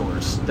liquor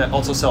stores that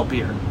also sell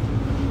beer.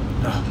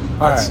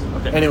 All right.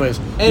 okay.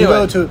 Anyways,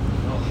 Anyway.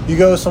 you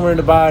go somewhere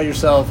to buy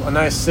yourself a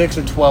nice 6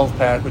 or 12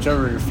 pack,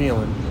 whichever you're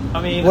feeling.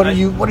 I mean, What are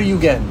you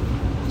getting?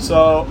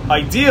 So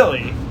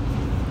ideally,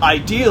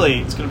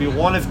 it's going to be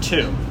one of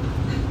two.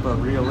 But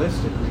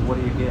realistically, what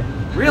do you get?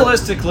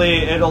 Realistically,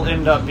 it'll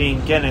end up being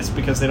Guinness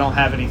because they don't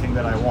have anything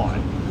that I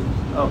want.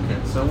 Okay,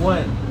 so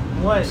what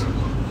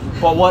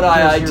But what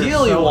I does your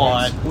ideally so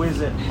want.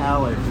 exquisite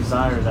palate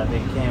desire that they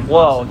can't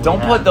Whoa! possibly Don't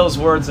have? put those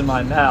words in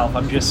my mouth.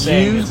 I'm just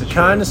saying. You it's the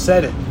kind of truth.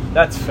 said it.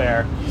 That's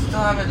fair. You still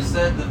haven't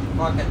said the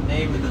fucking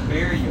name of the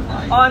beer you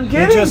like. I'm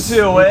getting just- to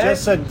you it.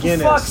 just said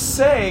Guinness. For fuck's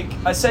sake!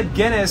 I said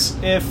Guinness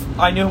if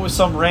I knew it was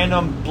some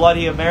random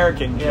bloody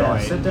American Yeah,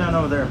 joint. sit down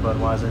over there,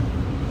 Budweiser.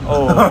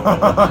 Oh, No,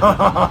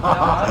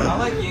 I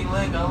like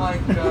Yingling. I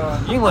like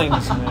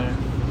Yinglings, man.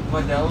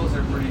 Modelo's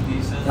are pretty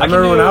decent. I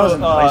remember when I was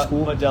in high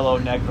school. Modelo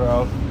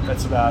Negro.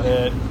 That's about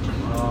it.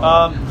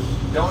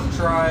 Don't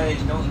try.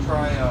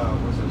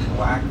 Was it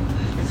black?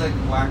 It's like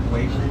Black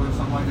Label or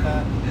something like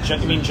that.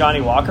 You mean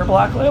Johnny Walker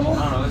Black Label?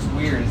 I don't know. It's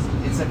weird.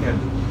 It's like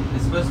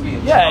it's supposed to be a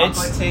Yeah,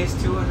 chocolate taste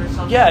to it or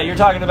something? Yeah, you're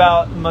talking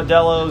about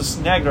Modelo's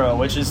Negro,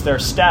 which is their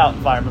stout,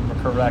 if I remember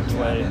correctly.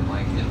 Yeah, I didn't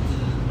like it.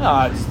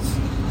 No,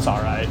 it's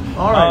all right.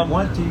 All right,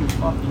 what do you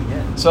fucking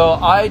get? So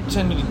I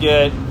tend to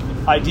get,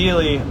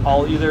 ideally,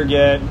 I'll either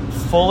get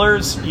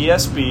Fuller's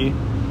ESB,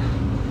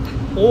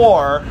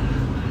 or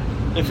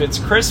if it's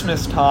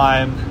Christmas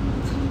time,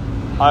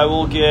 I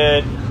will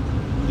get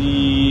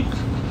the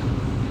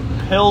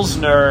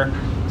Pilsner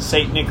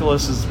St.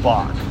 Nicholas's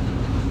Bock.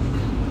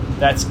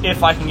 That's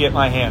if I can get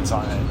my hands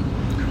on it.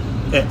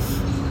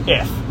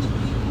 If.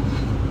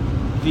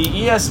 The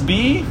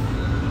ESB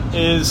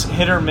is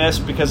hit or miss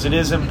because it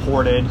is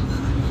imported.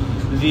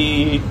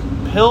 The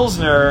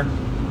Pilsner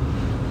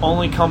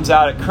only comes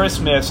out at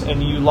Christmas,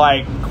 and you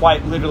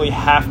quite literally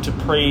have to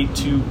pray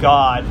to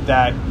God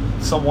that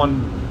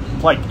someone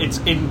it's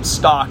in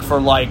stock for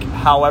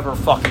however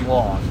fucking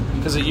long,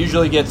 because it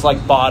usually gets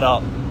bought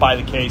up by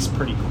the case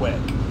pretty quick.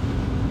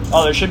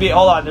 Oh, there should be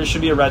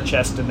a red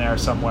chest in there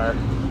somewhere.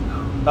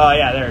 Oh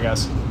yeah, there it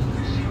goes.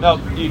 No,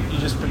 you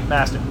just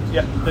masked it.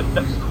 Yep,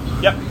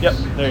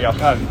 there you go.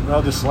 God,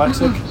 well,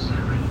 dyslexic.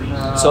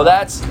 So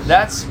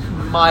that's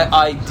my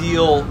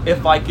ideal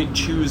if I could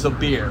choose a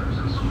beer.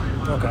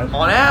 Okay.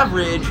 On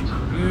average,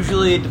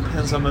 usually it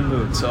depends on my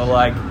mood. So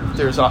if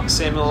there's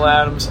Samuel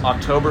Adams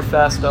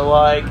Oktoberfest I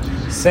like.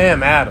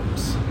 Sam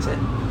Adams.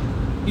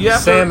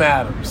 Sam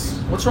Adams.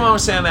 What's wrong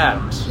with Sam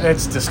Adams?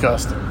 It's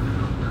disgusting.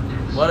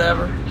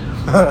 Whatever.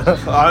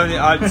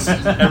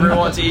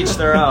 Everyone to each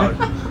their own.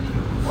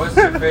 What's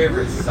your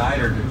favorite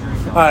cider to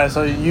drink? All right,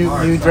 so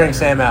you drink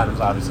Sam Adams,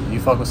 obviously. You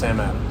fuck with Sam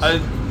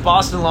Adams.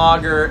 Boston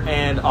Lager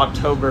and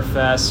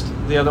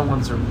Oktoberfest. The other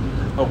ones are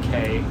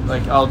okay.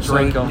 I'll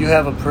drink them. You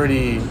have a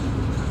pretty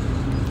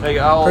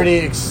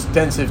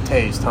extensive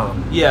taste, huh?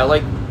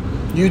 Yeah,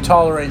 you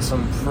tolerate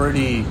some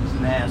pretty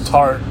Nasty.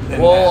 tart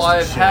and well, I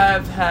nasty shit.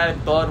 have had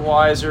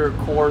Budweiser,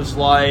 Coors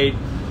Light,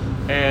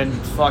 and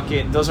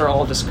those are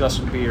all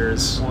disgusting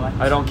beers. What?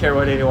 I don't care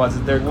what anyone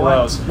says. They're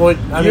gross. Well,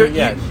 I mean,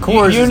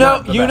 Coors you is know,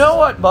 not the you best. know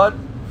what, Bud?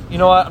 You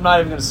know what? I'm not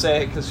even going to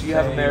say it because you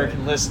have Say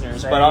American it.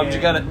 listeners. Say But I'm it.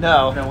 just going to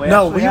no.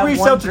 No, we have reached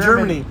one out to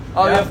Germany.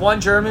 Oh, you Yeah. have one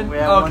German. We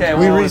have one Okay,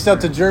 We German. well, reached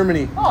out to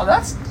Germany. oh,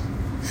 that's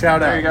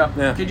Shout out. there. You go.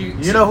 Yeah. Could you?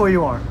 You know who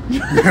you are.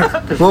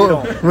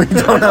 Well, we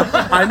don't know.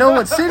 I know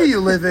what city you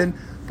live in,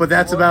 but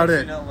that's about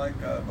it. You don't like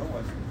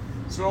Budweiser.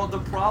 So the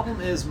problem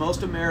is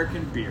most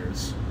American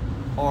beers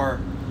are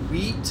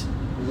wheat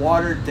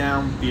watered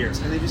down beers,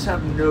 and they just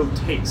have no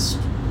taste.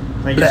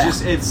 It's Blech.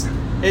 just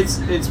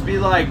it's be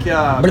like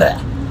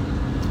Blech.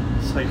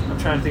 it's I'm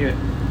trying to think of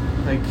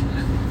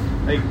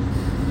it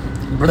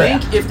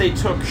Blech. think if they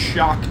took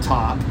Shock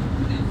Top,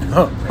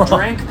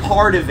 drank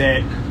part of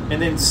it,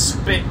 and then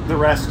spit the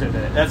rest of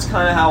it. That's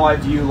kind of how I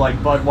view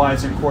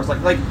Budweiser and Coors.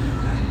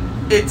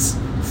 It's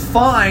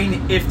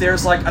fine if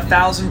there's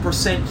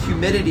 1,000%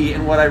 humidity,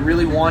 and what I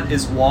really want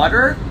is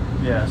water.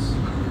 Yes.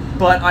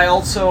 But I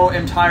also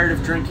am tired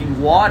of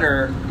drinking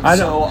water,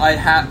 so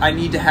I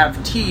need to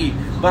have tea.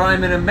 But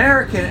I'm an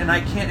American, and I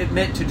can't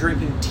admit to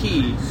drinking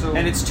tea,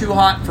 and it's too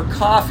hot for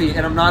coffee,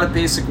 and I'm not a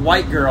basic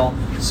white girl,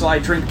 so I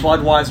drink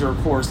Budweiser or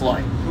Coors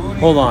Light.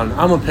 Hold on,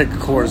 I'm gonna pick a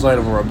Coors Light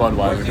over a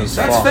Budweiser. That's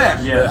That's fair.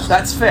 Yes.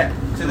 That's fair.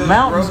 To those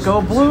Mountains gross-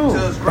 go blue. To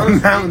those The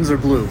gross mountains are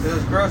blue. To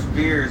those gross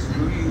beers,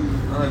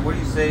 what do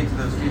you say to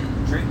those people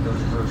who drink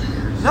those gross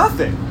beers?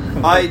 Nothing.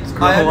 I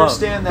Grow up.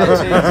 understand that.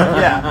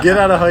 Yeah. Get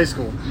out of high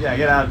school. Yeah,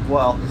 get out.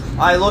 Well,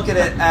 I look at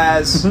it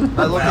as I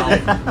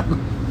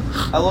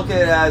look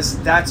at it as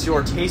that's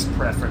your taste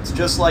preference.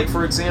 Just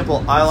for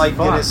example, I like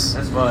Fuck. Guinness.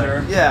 That's But- for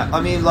sure. Yeah,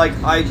 I mean,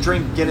 I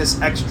drink Guinness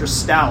Extra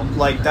Stout.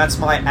 That's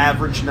my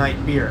average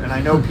night beer, and I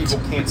know people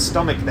can't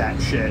stomach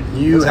that shit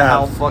You because of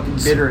how have- fucking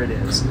bitter it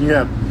is. You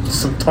have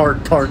some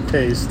tart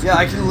taste. Yeah,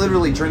 I can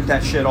literally drink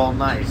that shit all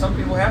night. Some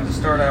people have to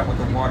start out with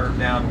the watered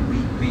down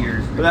wheat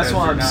beers But that's because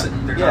why they're I'm not,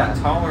 sa- they're yeah. not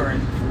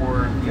tolerant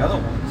for the other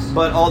ones.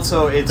 But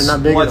also, it's They're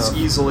not big what's enough.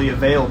 easily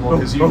available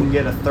because you can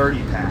get a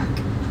 30-pack.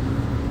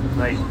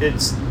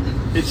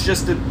 It's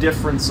just a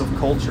difference of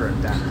culture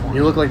at that point.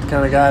 You look like the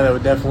kind of guy that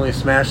would definitely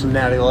smash some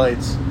Natty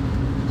Lights.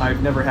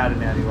 I've never had a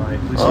Natty Light.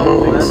 Please Oh.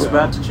 don't think That's so.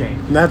 about to change.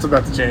 And that's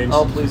about to change.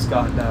 Oh, please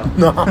God, no.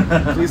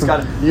 No. Please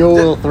God. You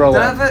will throw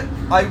up.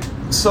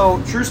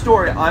 So, true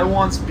story, I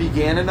once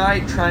began a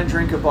night trying to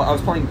drink I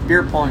was playing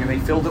beer pong and they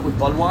filled it with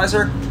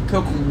Budweiser,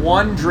 took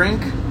one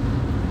drink,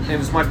 and it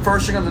was my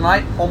first drink of the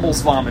night,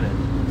 almost vomited.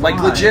 Why?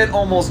 Legit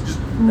almost just...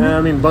 Yeah,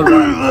 I mean,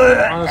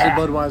 Budweiser. Honestly,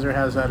 Budweiser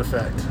has that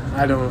effect.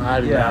 I do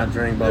not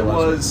drink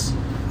Budweiser.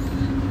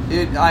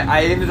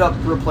 I ended up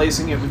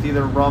replacing it with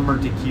either rum or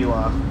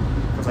tequila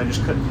because I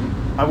just couldn't.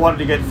 I wanted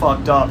to get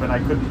fucked up and I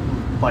couldn't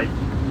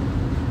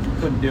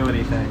do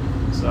anything.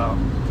 So,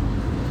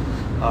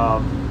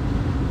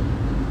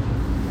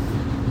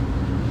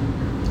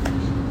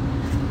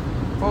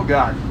 oh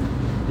God.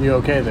 You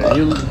okay there?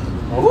 You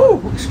Woo!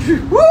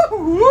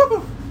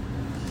 Woo!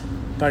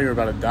 thought you were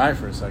about to die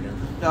for a second.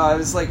 No, it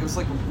was like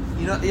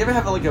you ever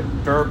have a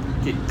burp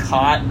get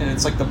caught and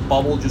it's the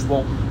bubble just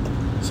won't.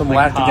 Some Like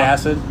lactic pop.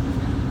 acid.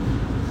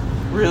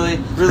 Really,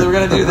 we're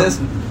gonna do this.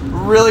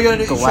 really gonna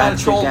try to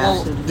Galactic troll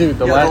acid? Dude,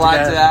 the yeah, lactic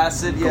galactic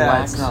acid.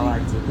 Yeah, it's not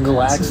lactic.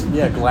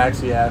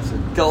 Galaxy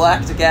acid.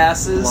 Galactic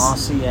acids.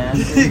 Glossy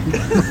acid.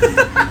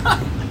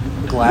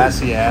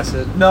 Glassy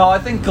acid. No, I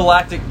think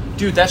galactic.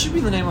 Dude, that should be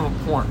the name of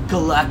a porn.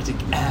 Galactic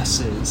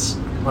acids.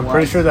 I'm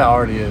pretty sure that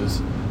already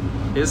is.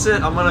 Is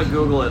it? I'm gonna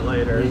Google it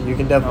later. You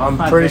can definitely.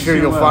 I I'm pretty bet sure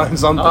you you'll will. find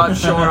something. I'm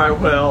sure I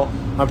will.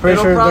 I'm pretty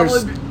sure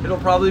there's. It'll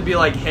probably be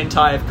like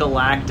hentai of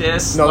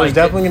Galactus. No, there's like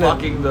definitely it gonna-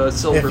 fucking the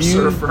Silver If you,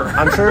 Surfer.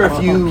 I'm sure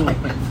if you.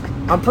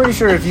 I'm pretty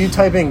sure if you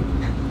type in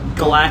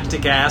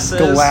Galactic acids.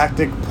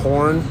 galactic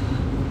porn,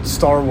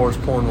 Star Wars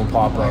porn will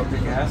pop up.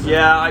 Lactic acid.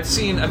 Yeah, I've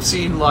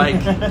seen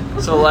like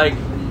so like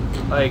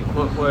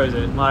what is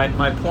it?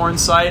 My porn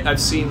site. I've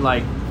seen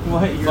like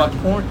What? Your Fuck.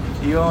 porn?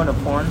 You own a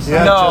porn site?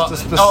 Yeah, no. just a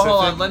specific. Oh,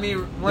 hold on. Let me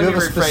You rephrase have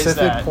a specific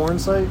that. porn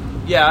site?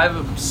 Yeah, I have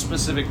a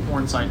specific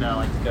porn site that I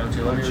like to go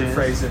to. Let me Which is?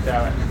 rephrase it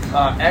that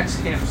way. X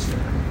hamster.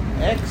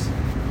 X?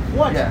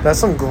 What? Yeah. That's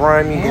some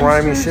grimy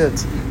Hamsters?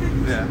 shit.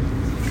 Yeah.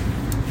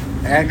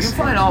 You X. can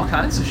find all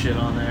kinds of shit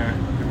on there.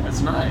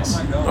 That's nice.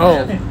 Oh my god.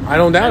 Oh, I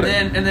don't doubt it.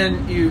 And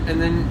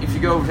then if you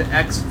go over to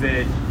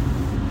XVid,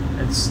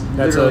 it's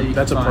That's literally you a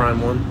can find-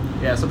 prime one.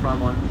 Yeah, it's a prime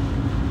one.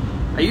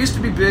 I used to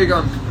be big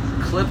on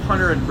Clip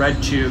Hunter and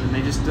RedTube, and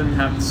they just didn't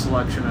have the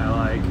selection I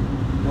like.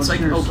 What's It's like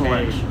your okay.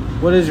 selection?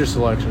 What is your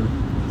selection?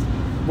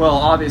 Well,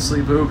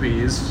 obviously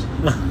boobies.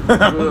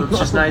 Boobs,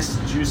 just nice,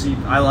 juicy.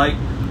 I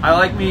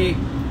like me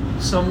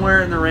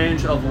somewhere in the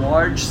range of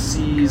large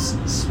C's,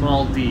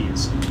 small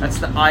D's. That's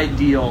the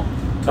ideal.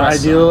 The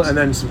breast ideal, size. and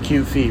then some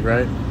cute feet,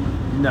 right?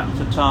 No,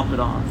 To top it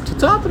off. To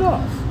top it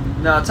off.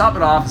 no. Top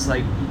it off is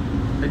like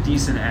a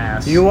decent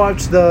ass. You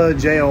watch the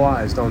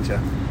JOIs, don't you?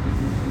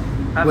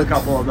 I have with- a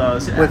couple of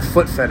those. Yeah. With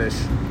foot fetish.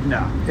 no,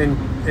 In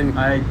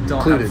I don't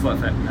included. have foot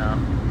fit. No,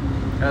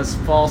 that's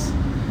false.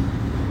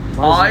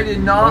 Why was I it- did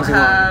why not was it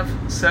lying? have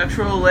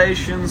sexual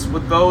relations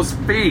with those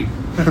feet.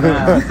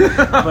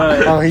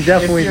 But Oh, he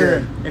definitely if you're,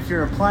 did. If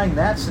you're applying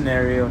that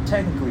scenario,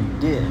 technically you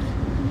did.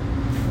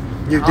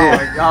 You did.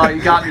 Oh,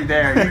 you got me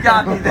there. You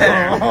got me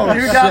there. Oh,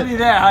 you got shit. me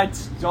there.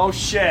 Oh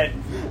shit.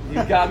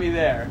 You got me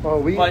there.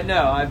 Oh, But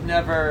no, I've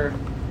never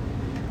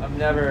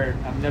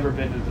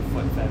been to the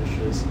foot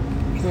fetishes.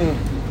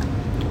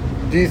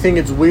 Do you think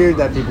it's weird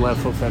that people have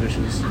foot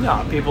fetishes?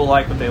 No, people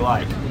like what they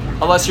like.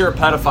 Unless you're a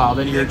pedophile,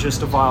 then you're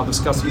just a vile,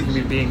 disgusting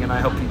human being, and I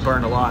hope you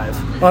burn alive.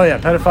 Oh yeah,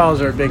 pedophiles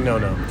are a big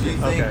no-no. Do you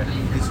think Okay.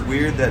 it's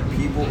weird that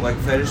people, like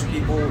fetish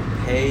people,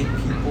 pay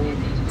people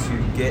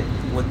to get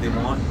what they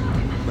want?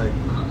 Like,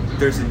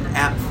 there's an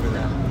app for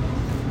that.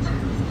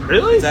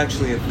 Really? It's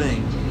actually a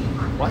thing.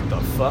 What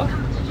the fuck?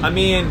 I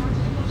mean,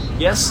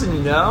 yes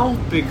and no,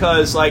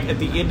 because like at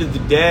the end of the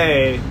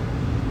day,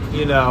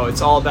 you know,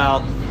 it's all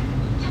about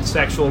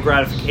sexual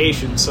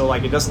gratification. So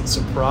like, it doesn't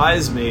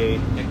surprise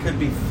me. It could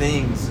be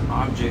things,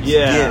 objects,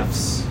 Yeah.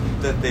 gifts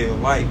that they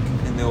like,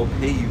 and they'll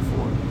pay you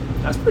for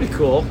it. That's pretty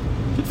cool.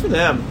 Good for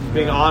them,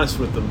 being honest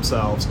with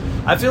themselves.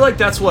 I feel like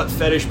that's what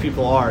fetish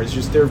people are. Is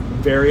just they're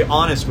very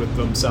honest with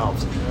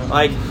themselves.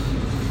 Like,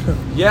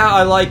 yeah,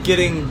 I like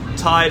getting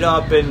tied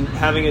up and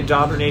having a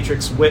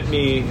dominatrix whip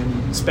me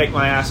and spank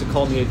my ass and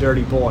call me a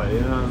dirty boy.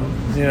 You know?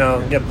 You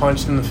know, get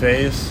punched in the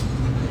face.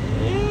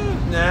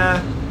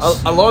 Nah.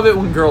 I love it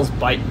when girls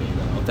bite me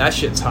though. That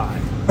shit's hot.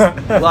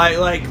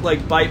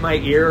 like bite my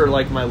ear or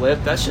like my lip.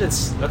 That's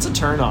a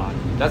turn on.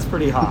 That's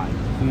pretty hot.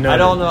 No. I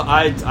don't know.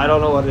 I don't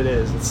know what it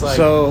is. It's like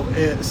So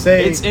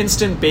say it's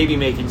instant baby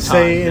making time.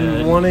 say in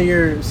man. one of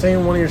your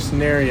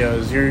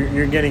scenarios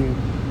you're getting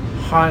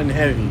hot and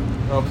heavy,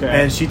 Okay.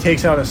 and she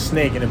takes out a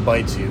snake and it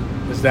bites you.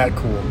 Is that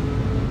cool?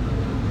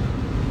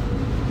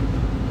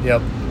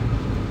 Yep.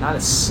 Not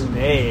a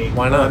snake.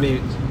 Why Well, not? I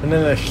mean, And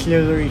then a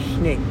slithery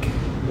snake.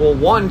 well,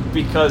 one,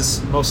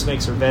 because most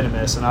snakes are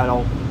venomous, and I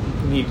don't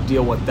need to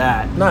deal with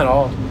that. Not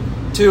all.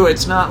 Two,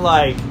 it's not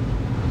like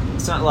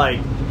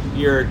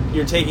you're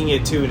taking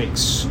it to an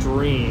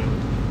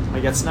extreme.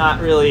 Like, it's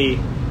not really.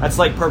 That's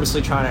like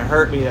purposely trying to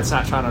hurt me. That's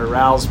not trying to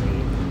arouse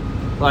me.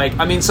 Like,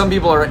 I mean, some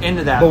people are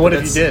into that. But what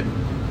if you that's- did?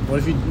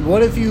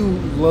 What if you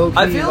low key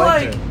I feel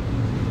liked like it?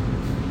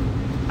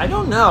 I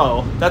don't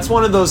know. That's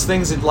one of those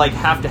things that like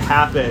have to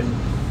happen,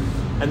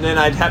 and then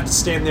I'd have to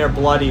stand there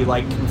bloody,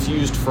 like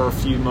confused for a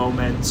few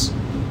moments,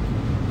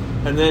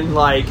 and then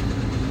like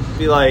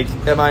be like,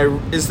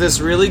 is this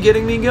really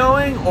getting me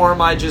going, or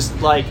am I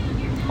just like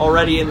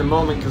already in the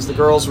moment because the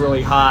girl's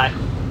really hot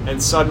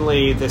and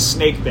suddenly this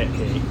snake bit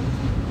me?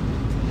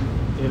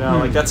 You know,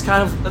 like that's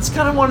kind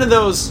of one of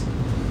those.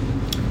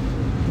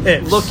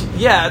 Ifs.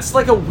 Yeah, it's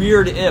like a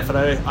weird if, and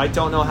I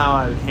don't know how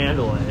I would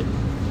handle it.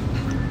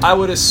 I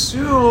would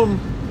assume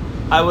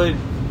I would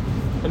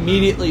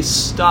immediately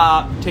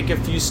stop, take a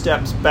few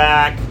steps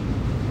back,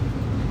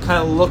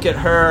 kind of look at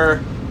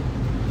her,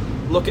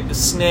 look at the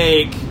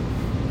snake.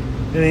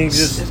 And then he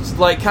just It's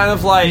like kind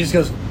of like he just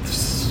goes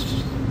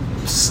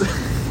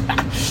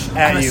I'm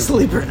at a you.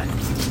 sleeper.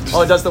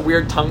 Oh, it does the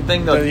weird tongue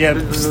thing. The, Yeah.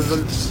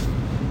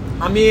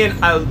 I mean,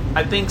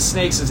 I think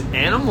snakes as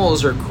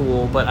animals are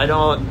cool, but I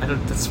don't.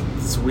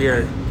 That's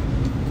weird.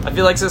 I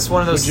feel like it's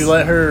one of those. Would you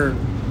let her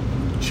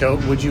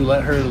choke? Would you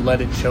let her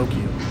let it choke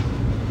you?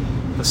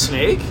 The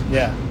snake?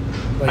 Yeah.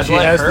 Like I'd she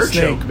let has her the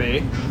snake. choke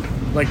me.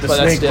 Like the But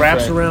that's snake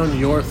wraps different. around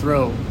your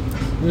throat.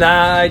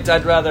 Nah, I'd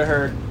rather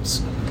her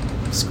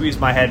squeeze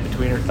my head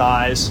between her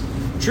thighs.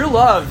 True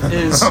love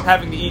is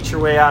having to eat your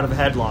way out of a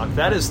headlock.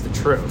 That is the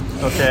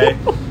truth, okay?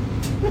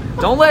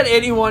 Don't let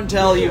anyone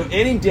tell you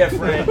any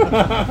different.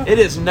 It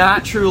is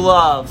not true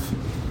love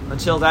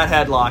until that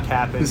headlock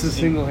happens. This is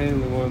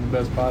single-handedly one of the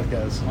best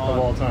podcasts of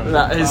all time.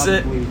 Is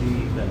it? Probably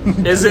the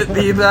best. Is it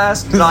the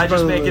best? Did I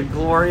just make probably- it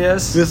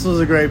glorious? This was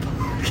a great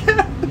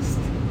podcast.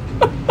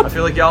 I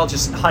feel like y'all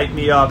just hype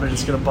me up and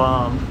it's gonna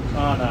bomb.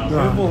 Oh no,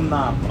 No. we will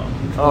not bump.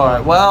 All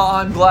right. Well,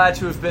 I'm glad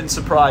to have been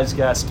surprise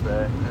guest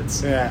today.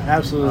 It's Yeah,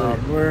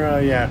 absolutely.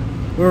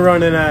 We're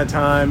running out of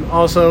time.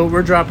 Also,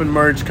 we're dropping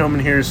merch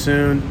coming here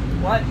soon.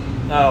 what?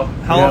 No.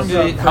 How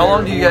Yeah.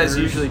 long do you guys Orders.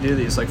 usually do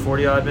these? Like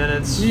 40-odd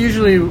minutes?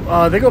 Usually,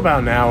 they go about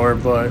an hour,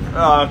 but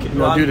Oh, okay. you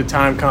know, due to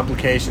time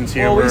complications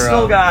here, Well, we we're,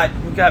 still got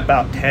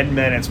about 10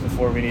 minutes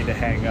before we need to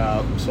hang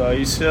up. So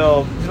you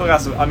still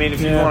got some. I mean,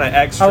 if you yeah. want to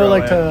extra, I would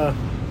like to.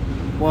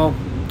 Well,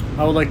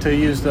 I would like to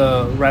use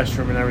the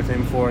restroom and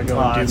everything before I go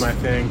and that's- do my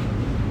thing.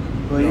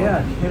 Well,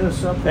 yeah, hit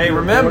us up. with Hey, your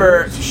remember,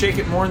 orders. if you shake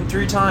it more than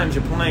 3 times,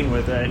 you're playing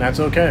with it. And that's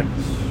okay,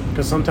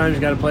 because sometimes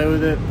you got to play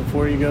with it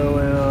before you go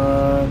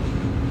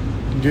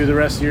and do the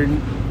rest of your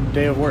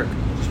day of work.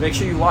 Just make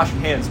sure you wash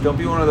your hands. Don't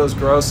be one of those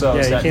grossos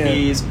Yeah, you that can't.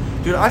 pees.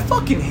 Dude, I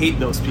fucking hate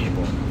those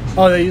people.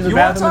 Oh, they use the You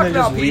wanna bathroom and they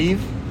talk just about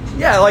leave.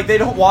 Yeah, like they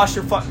don't wash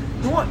their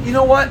You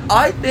know what?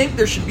 I think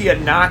there should be a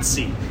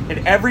Nazi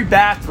in every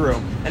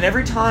bathroom, and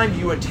every time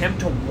you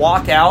attempt to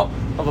walk out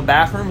of a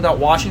bathroom without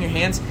washing your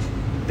hands,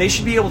 they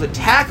should be able to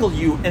tackle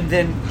you and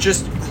then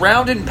just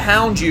ground and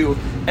pound you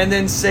and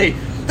then say,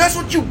 "That's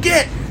what you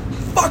get!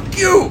 Fuck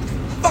you!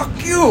 Fuck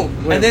you!"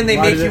 Wait, and then they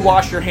why make did you it-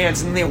 wash your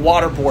hands and then they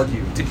waterboard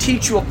you to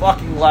teach you a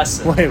fucking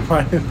lesson. Wait,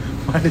 why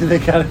do they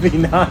gotta be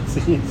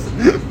Nazis?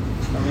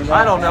 mean,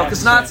 I don't know,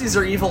 because accent- Nazis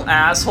are evil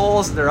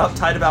assholes and they're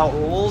uptight about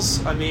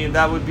rules. I mean,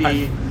 that would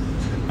be...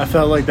 I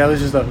felt like that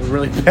was just a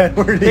really bad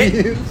word to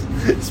It- use,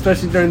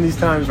 especially during these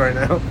times right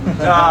now.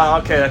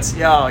 Okay, that's...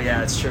 Oh, yeah,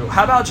 that's true.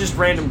 How about just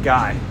random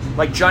guy?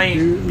 Like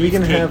giant we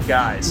can beefcake have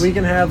guys. We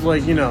can have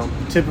like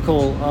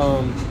typical. How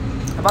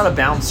about a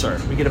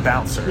bouncer? We get a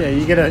bouncer. Yeah,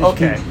 you get a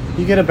Okay.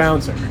 You get a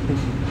bouncer,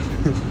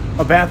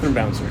 a bathroom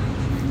bouncer.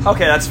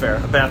 Okay, that's fair.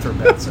 A bathroom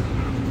bouncer.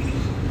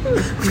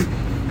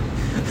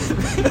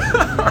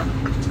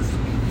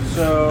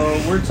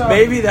 So we're talking.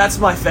 Maybe that's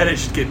my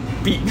fetish, to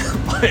get beaten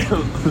up by a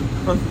talking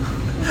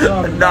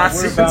about- Nazi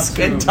we're in about to-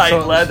 skin-tight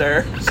so-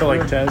 leather. So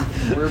like Ted.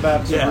 We're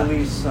about to Yeah.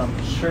 release some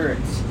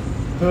shirts,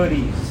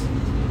 hoodies,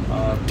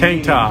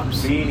 Tank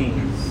tops. beanies.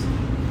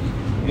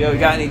 Yo, you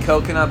got any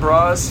coconut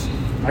bras?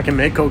 I can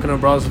make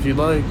coconut bras if you'd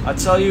like. I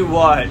tell you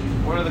what.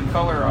 What are the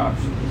color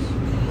options?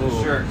 The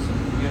Ooh. shirts.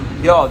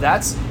 Yo,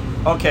 that's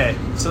okay.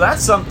 So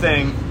that's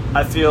something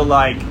I feel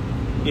like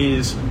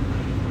is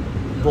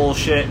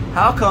bullshit.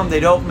 How come they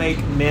don't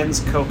make men's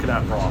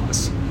coconut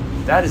bras?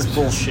 That is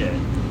bullshit.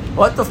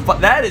 What the fuck?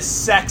 That is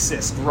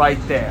sexist right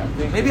there.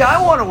 Maybe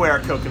I want to wear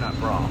a coconut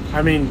bra.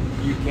 I mean,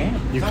 You can.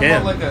 you Talking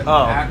can. about like an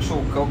Oh.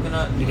 actual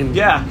coconut. You can.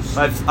 Yeah,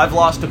 I've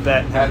lost a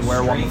bet and had to Have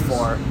wear one strings?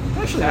 before.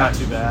 Actually, not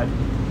too bad.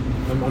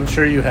 I'm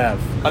sure you have.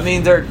 I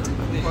mean,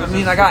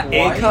 I got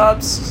Hawaii? A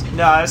cups.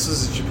 No, this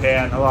was in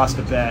Japan. I lost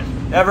a bet.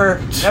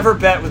 Never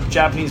bet with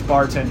Japanese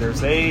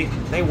bartenders. They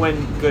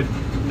win good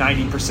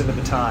 90% of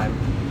the time,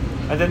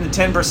 and then the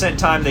 10%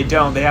 time they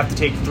don't. They have to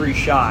take 3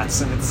 shots,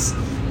 and it's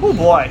oh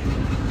boy,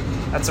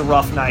 that's a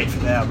rough night for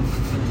them.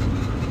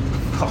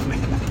 Oh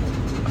man.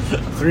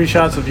 3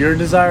 shots of your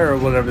desire or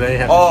whatever they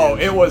have. to Oh,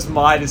 choose. it was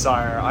my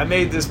desire. I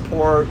made this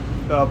poor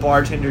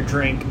bartender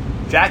drink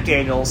Jack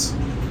Daniels,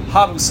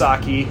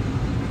 Habusaki,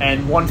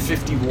 and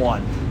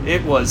 151.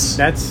 It was.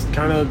 That's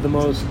kind of the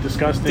most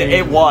disgusting.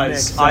 It was.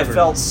 mix I ever.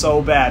 felt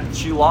so bad.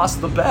 She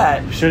lost the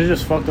bet. Should have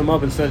just fucked them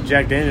up instead of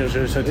Jack Daniels.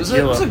 Should have said It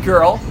tequila. was a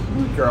girl.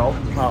 Girl.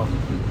 Oh,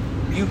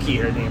 Yuki,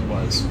 her name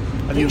was.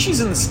 I think Yuki.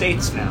 she's in the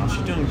States now.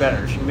 She's doing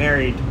better. She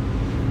married.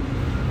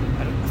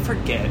 I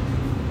forget.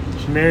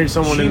 she married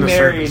someone She in the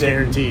married circus, it.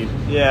 guaranteed.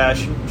 Yeah,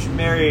 she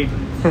married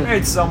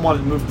someone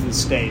and moved to the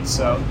States.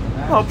 So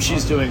I hope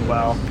she's doing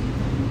well.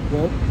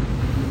 Well,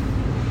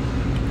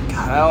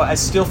 God, I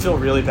still feel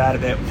really bad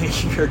about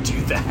making her do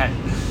that.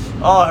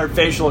 Oh, her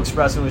facial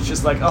expression was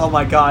just like, "Oh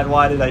my God,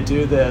 why did I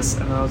do this?"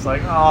 And I was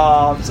like,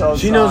 "Oh, I'm so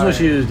she sorry." knows what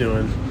she was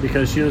doing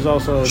because she was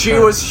also. She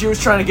was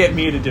trying to get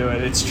me to do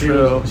it. It's She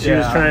true. was, she Yeah.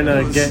 was trying It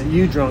to was- get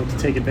you drunk to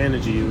take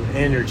advantage of you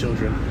and your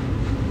children.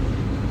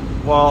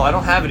 Well, I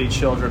don't have any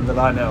children that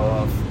I know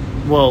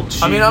of. Well,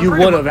 I mean, I'm you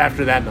pretty would mu- have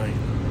after that night.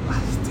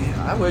 Damn,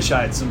 I wish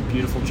I had some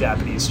beautiful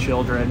Japanese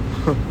children.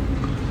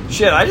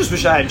 Shit, I just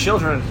wish I had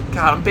children.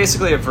 God, I'm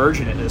basically a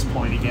virgin at this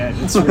point again.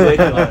 It's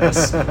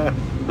ridiculous.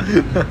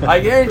 I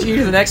guarantee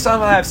you the next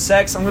time I have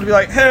sex, I'm going to be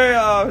like, "Hey,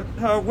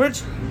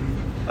 which...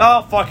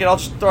 Oh, fuck it, I'll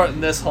just throw it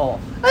in this hole."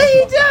 What are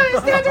you doing?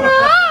 It's going to the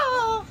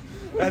hole!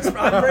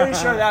 I'm pretty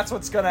sure that's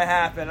what's going to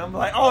happen. I'm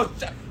like, oh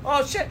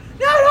shit.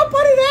 No, don't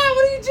put it out.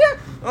 What are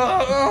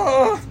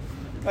you doing?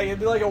 Like, it'd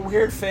be like a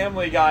weird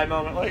Family Guy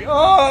moment, like,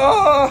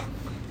 oh!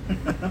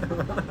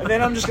 And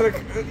then I'm just gonna,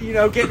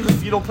 get in the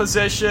fetal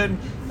position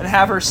and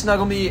have her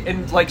snuggle me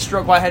and, like,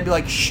 stroke my head and be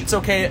like, shh, it's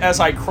okay, as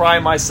I cry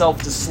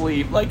myself to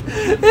sleep. Like,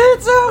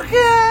 it's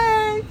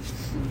okay!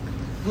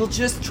 We'll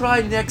just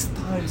try next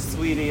time,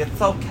 sweetie.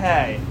 It's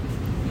okay.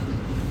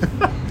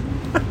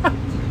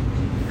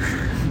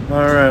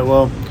 Alright,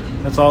 well,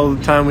 that's all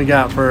the time we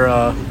got for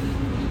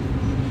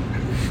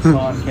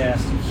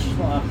Podcast.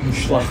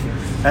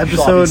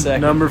 episode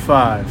second. number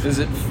 5. Is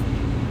it?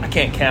 I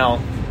can't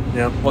count.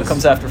 Yep. What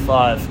comes after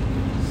 5?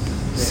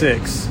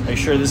 6. Are you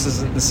sure this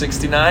isn't the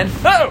 69?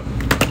 Oh!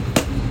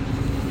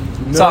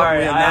 No, Sorry,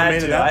 we have I not had made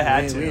to, it that- I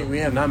had we- to. We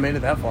have not made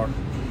it that far.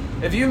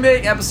 If you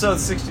make episode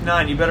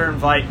 69, you better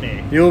invite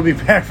me. You will be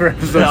back for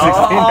episode 69.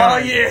 Oh,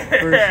 yeah!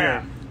 For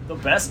sure. The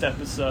best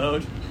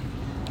episode.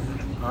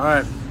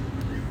 Alright.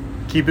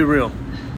 Keep it real.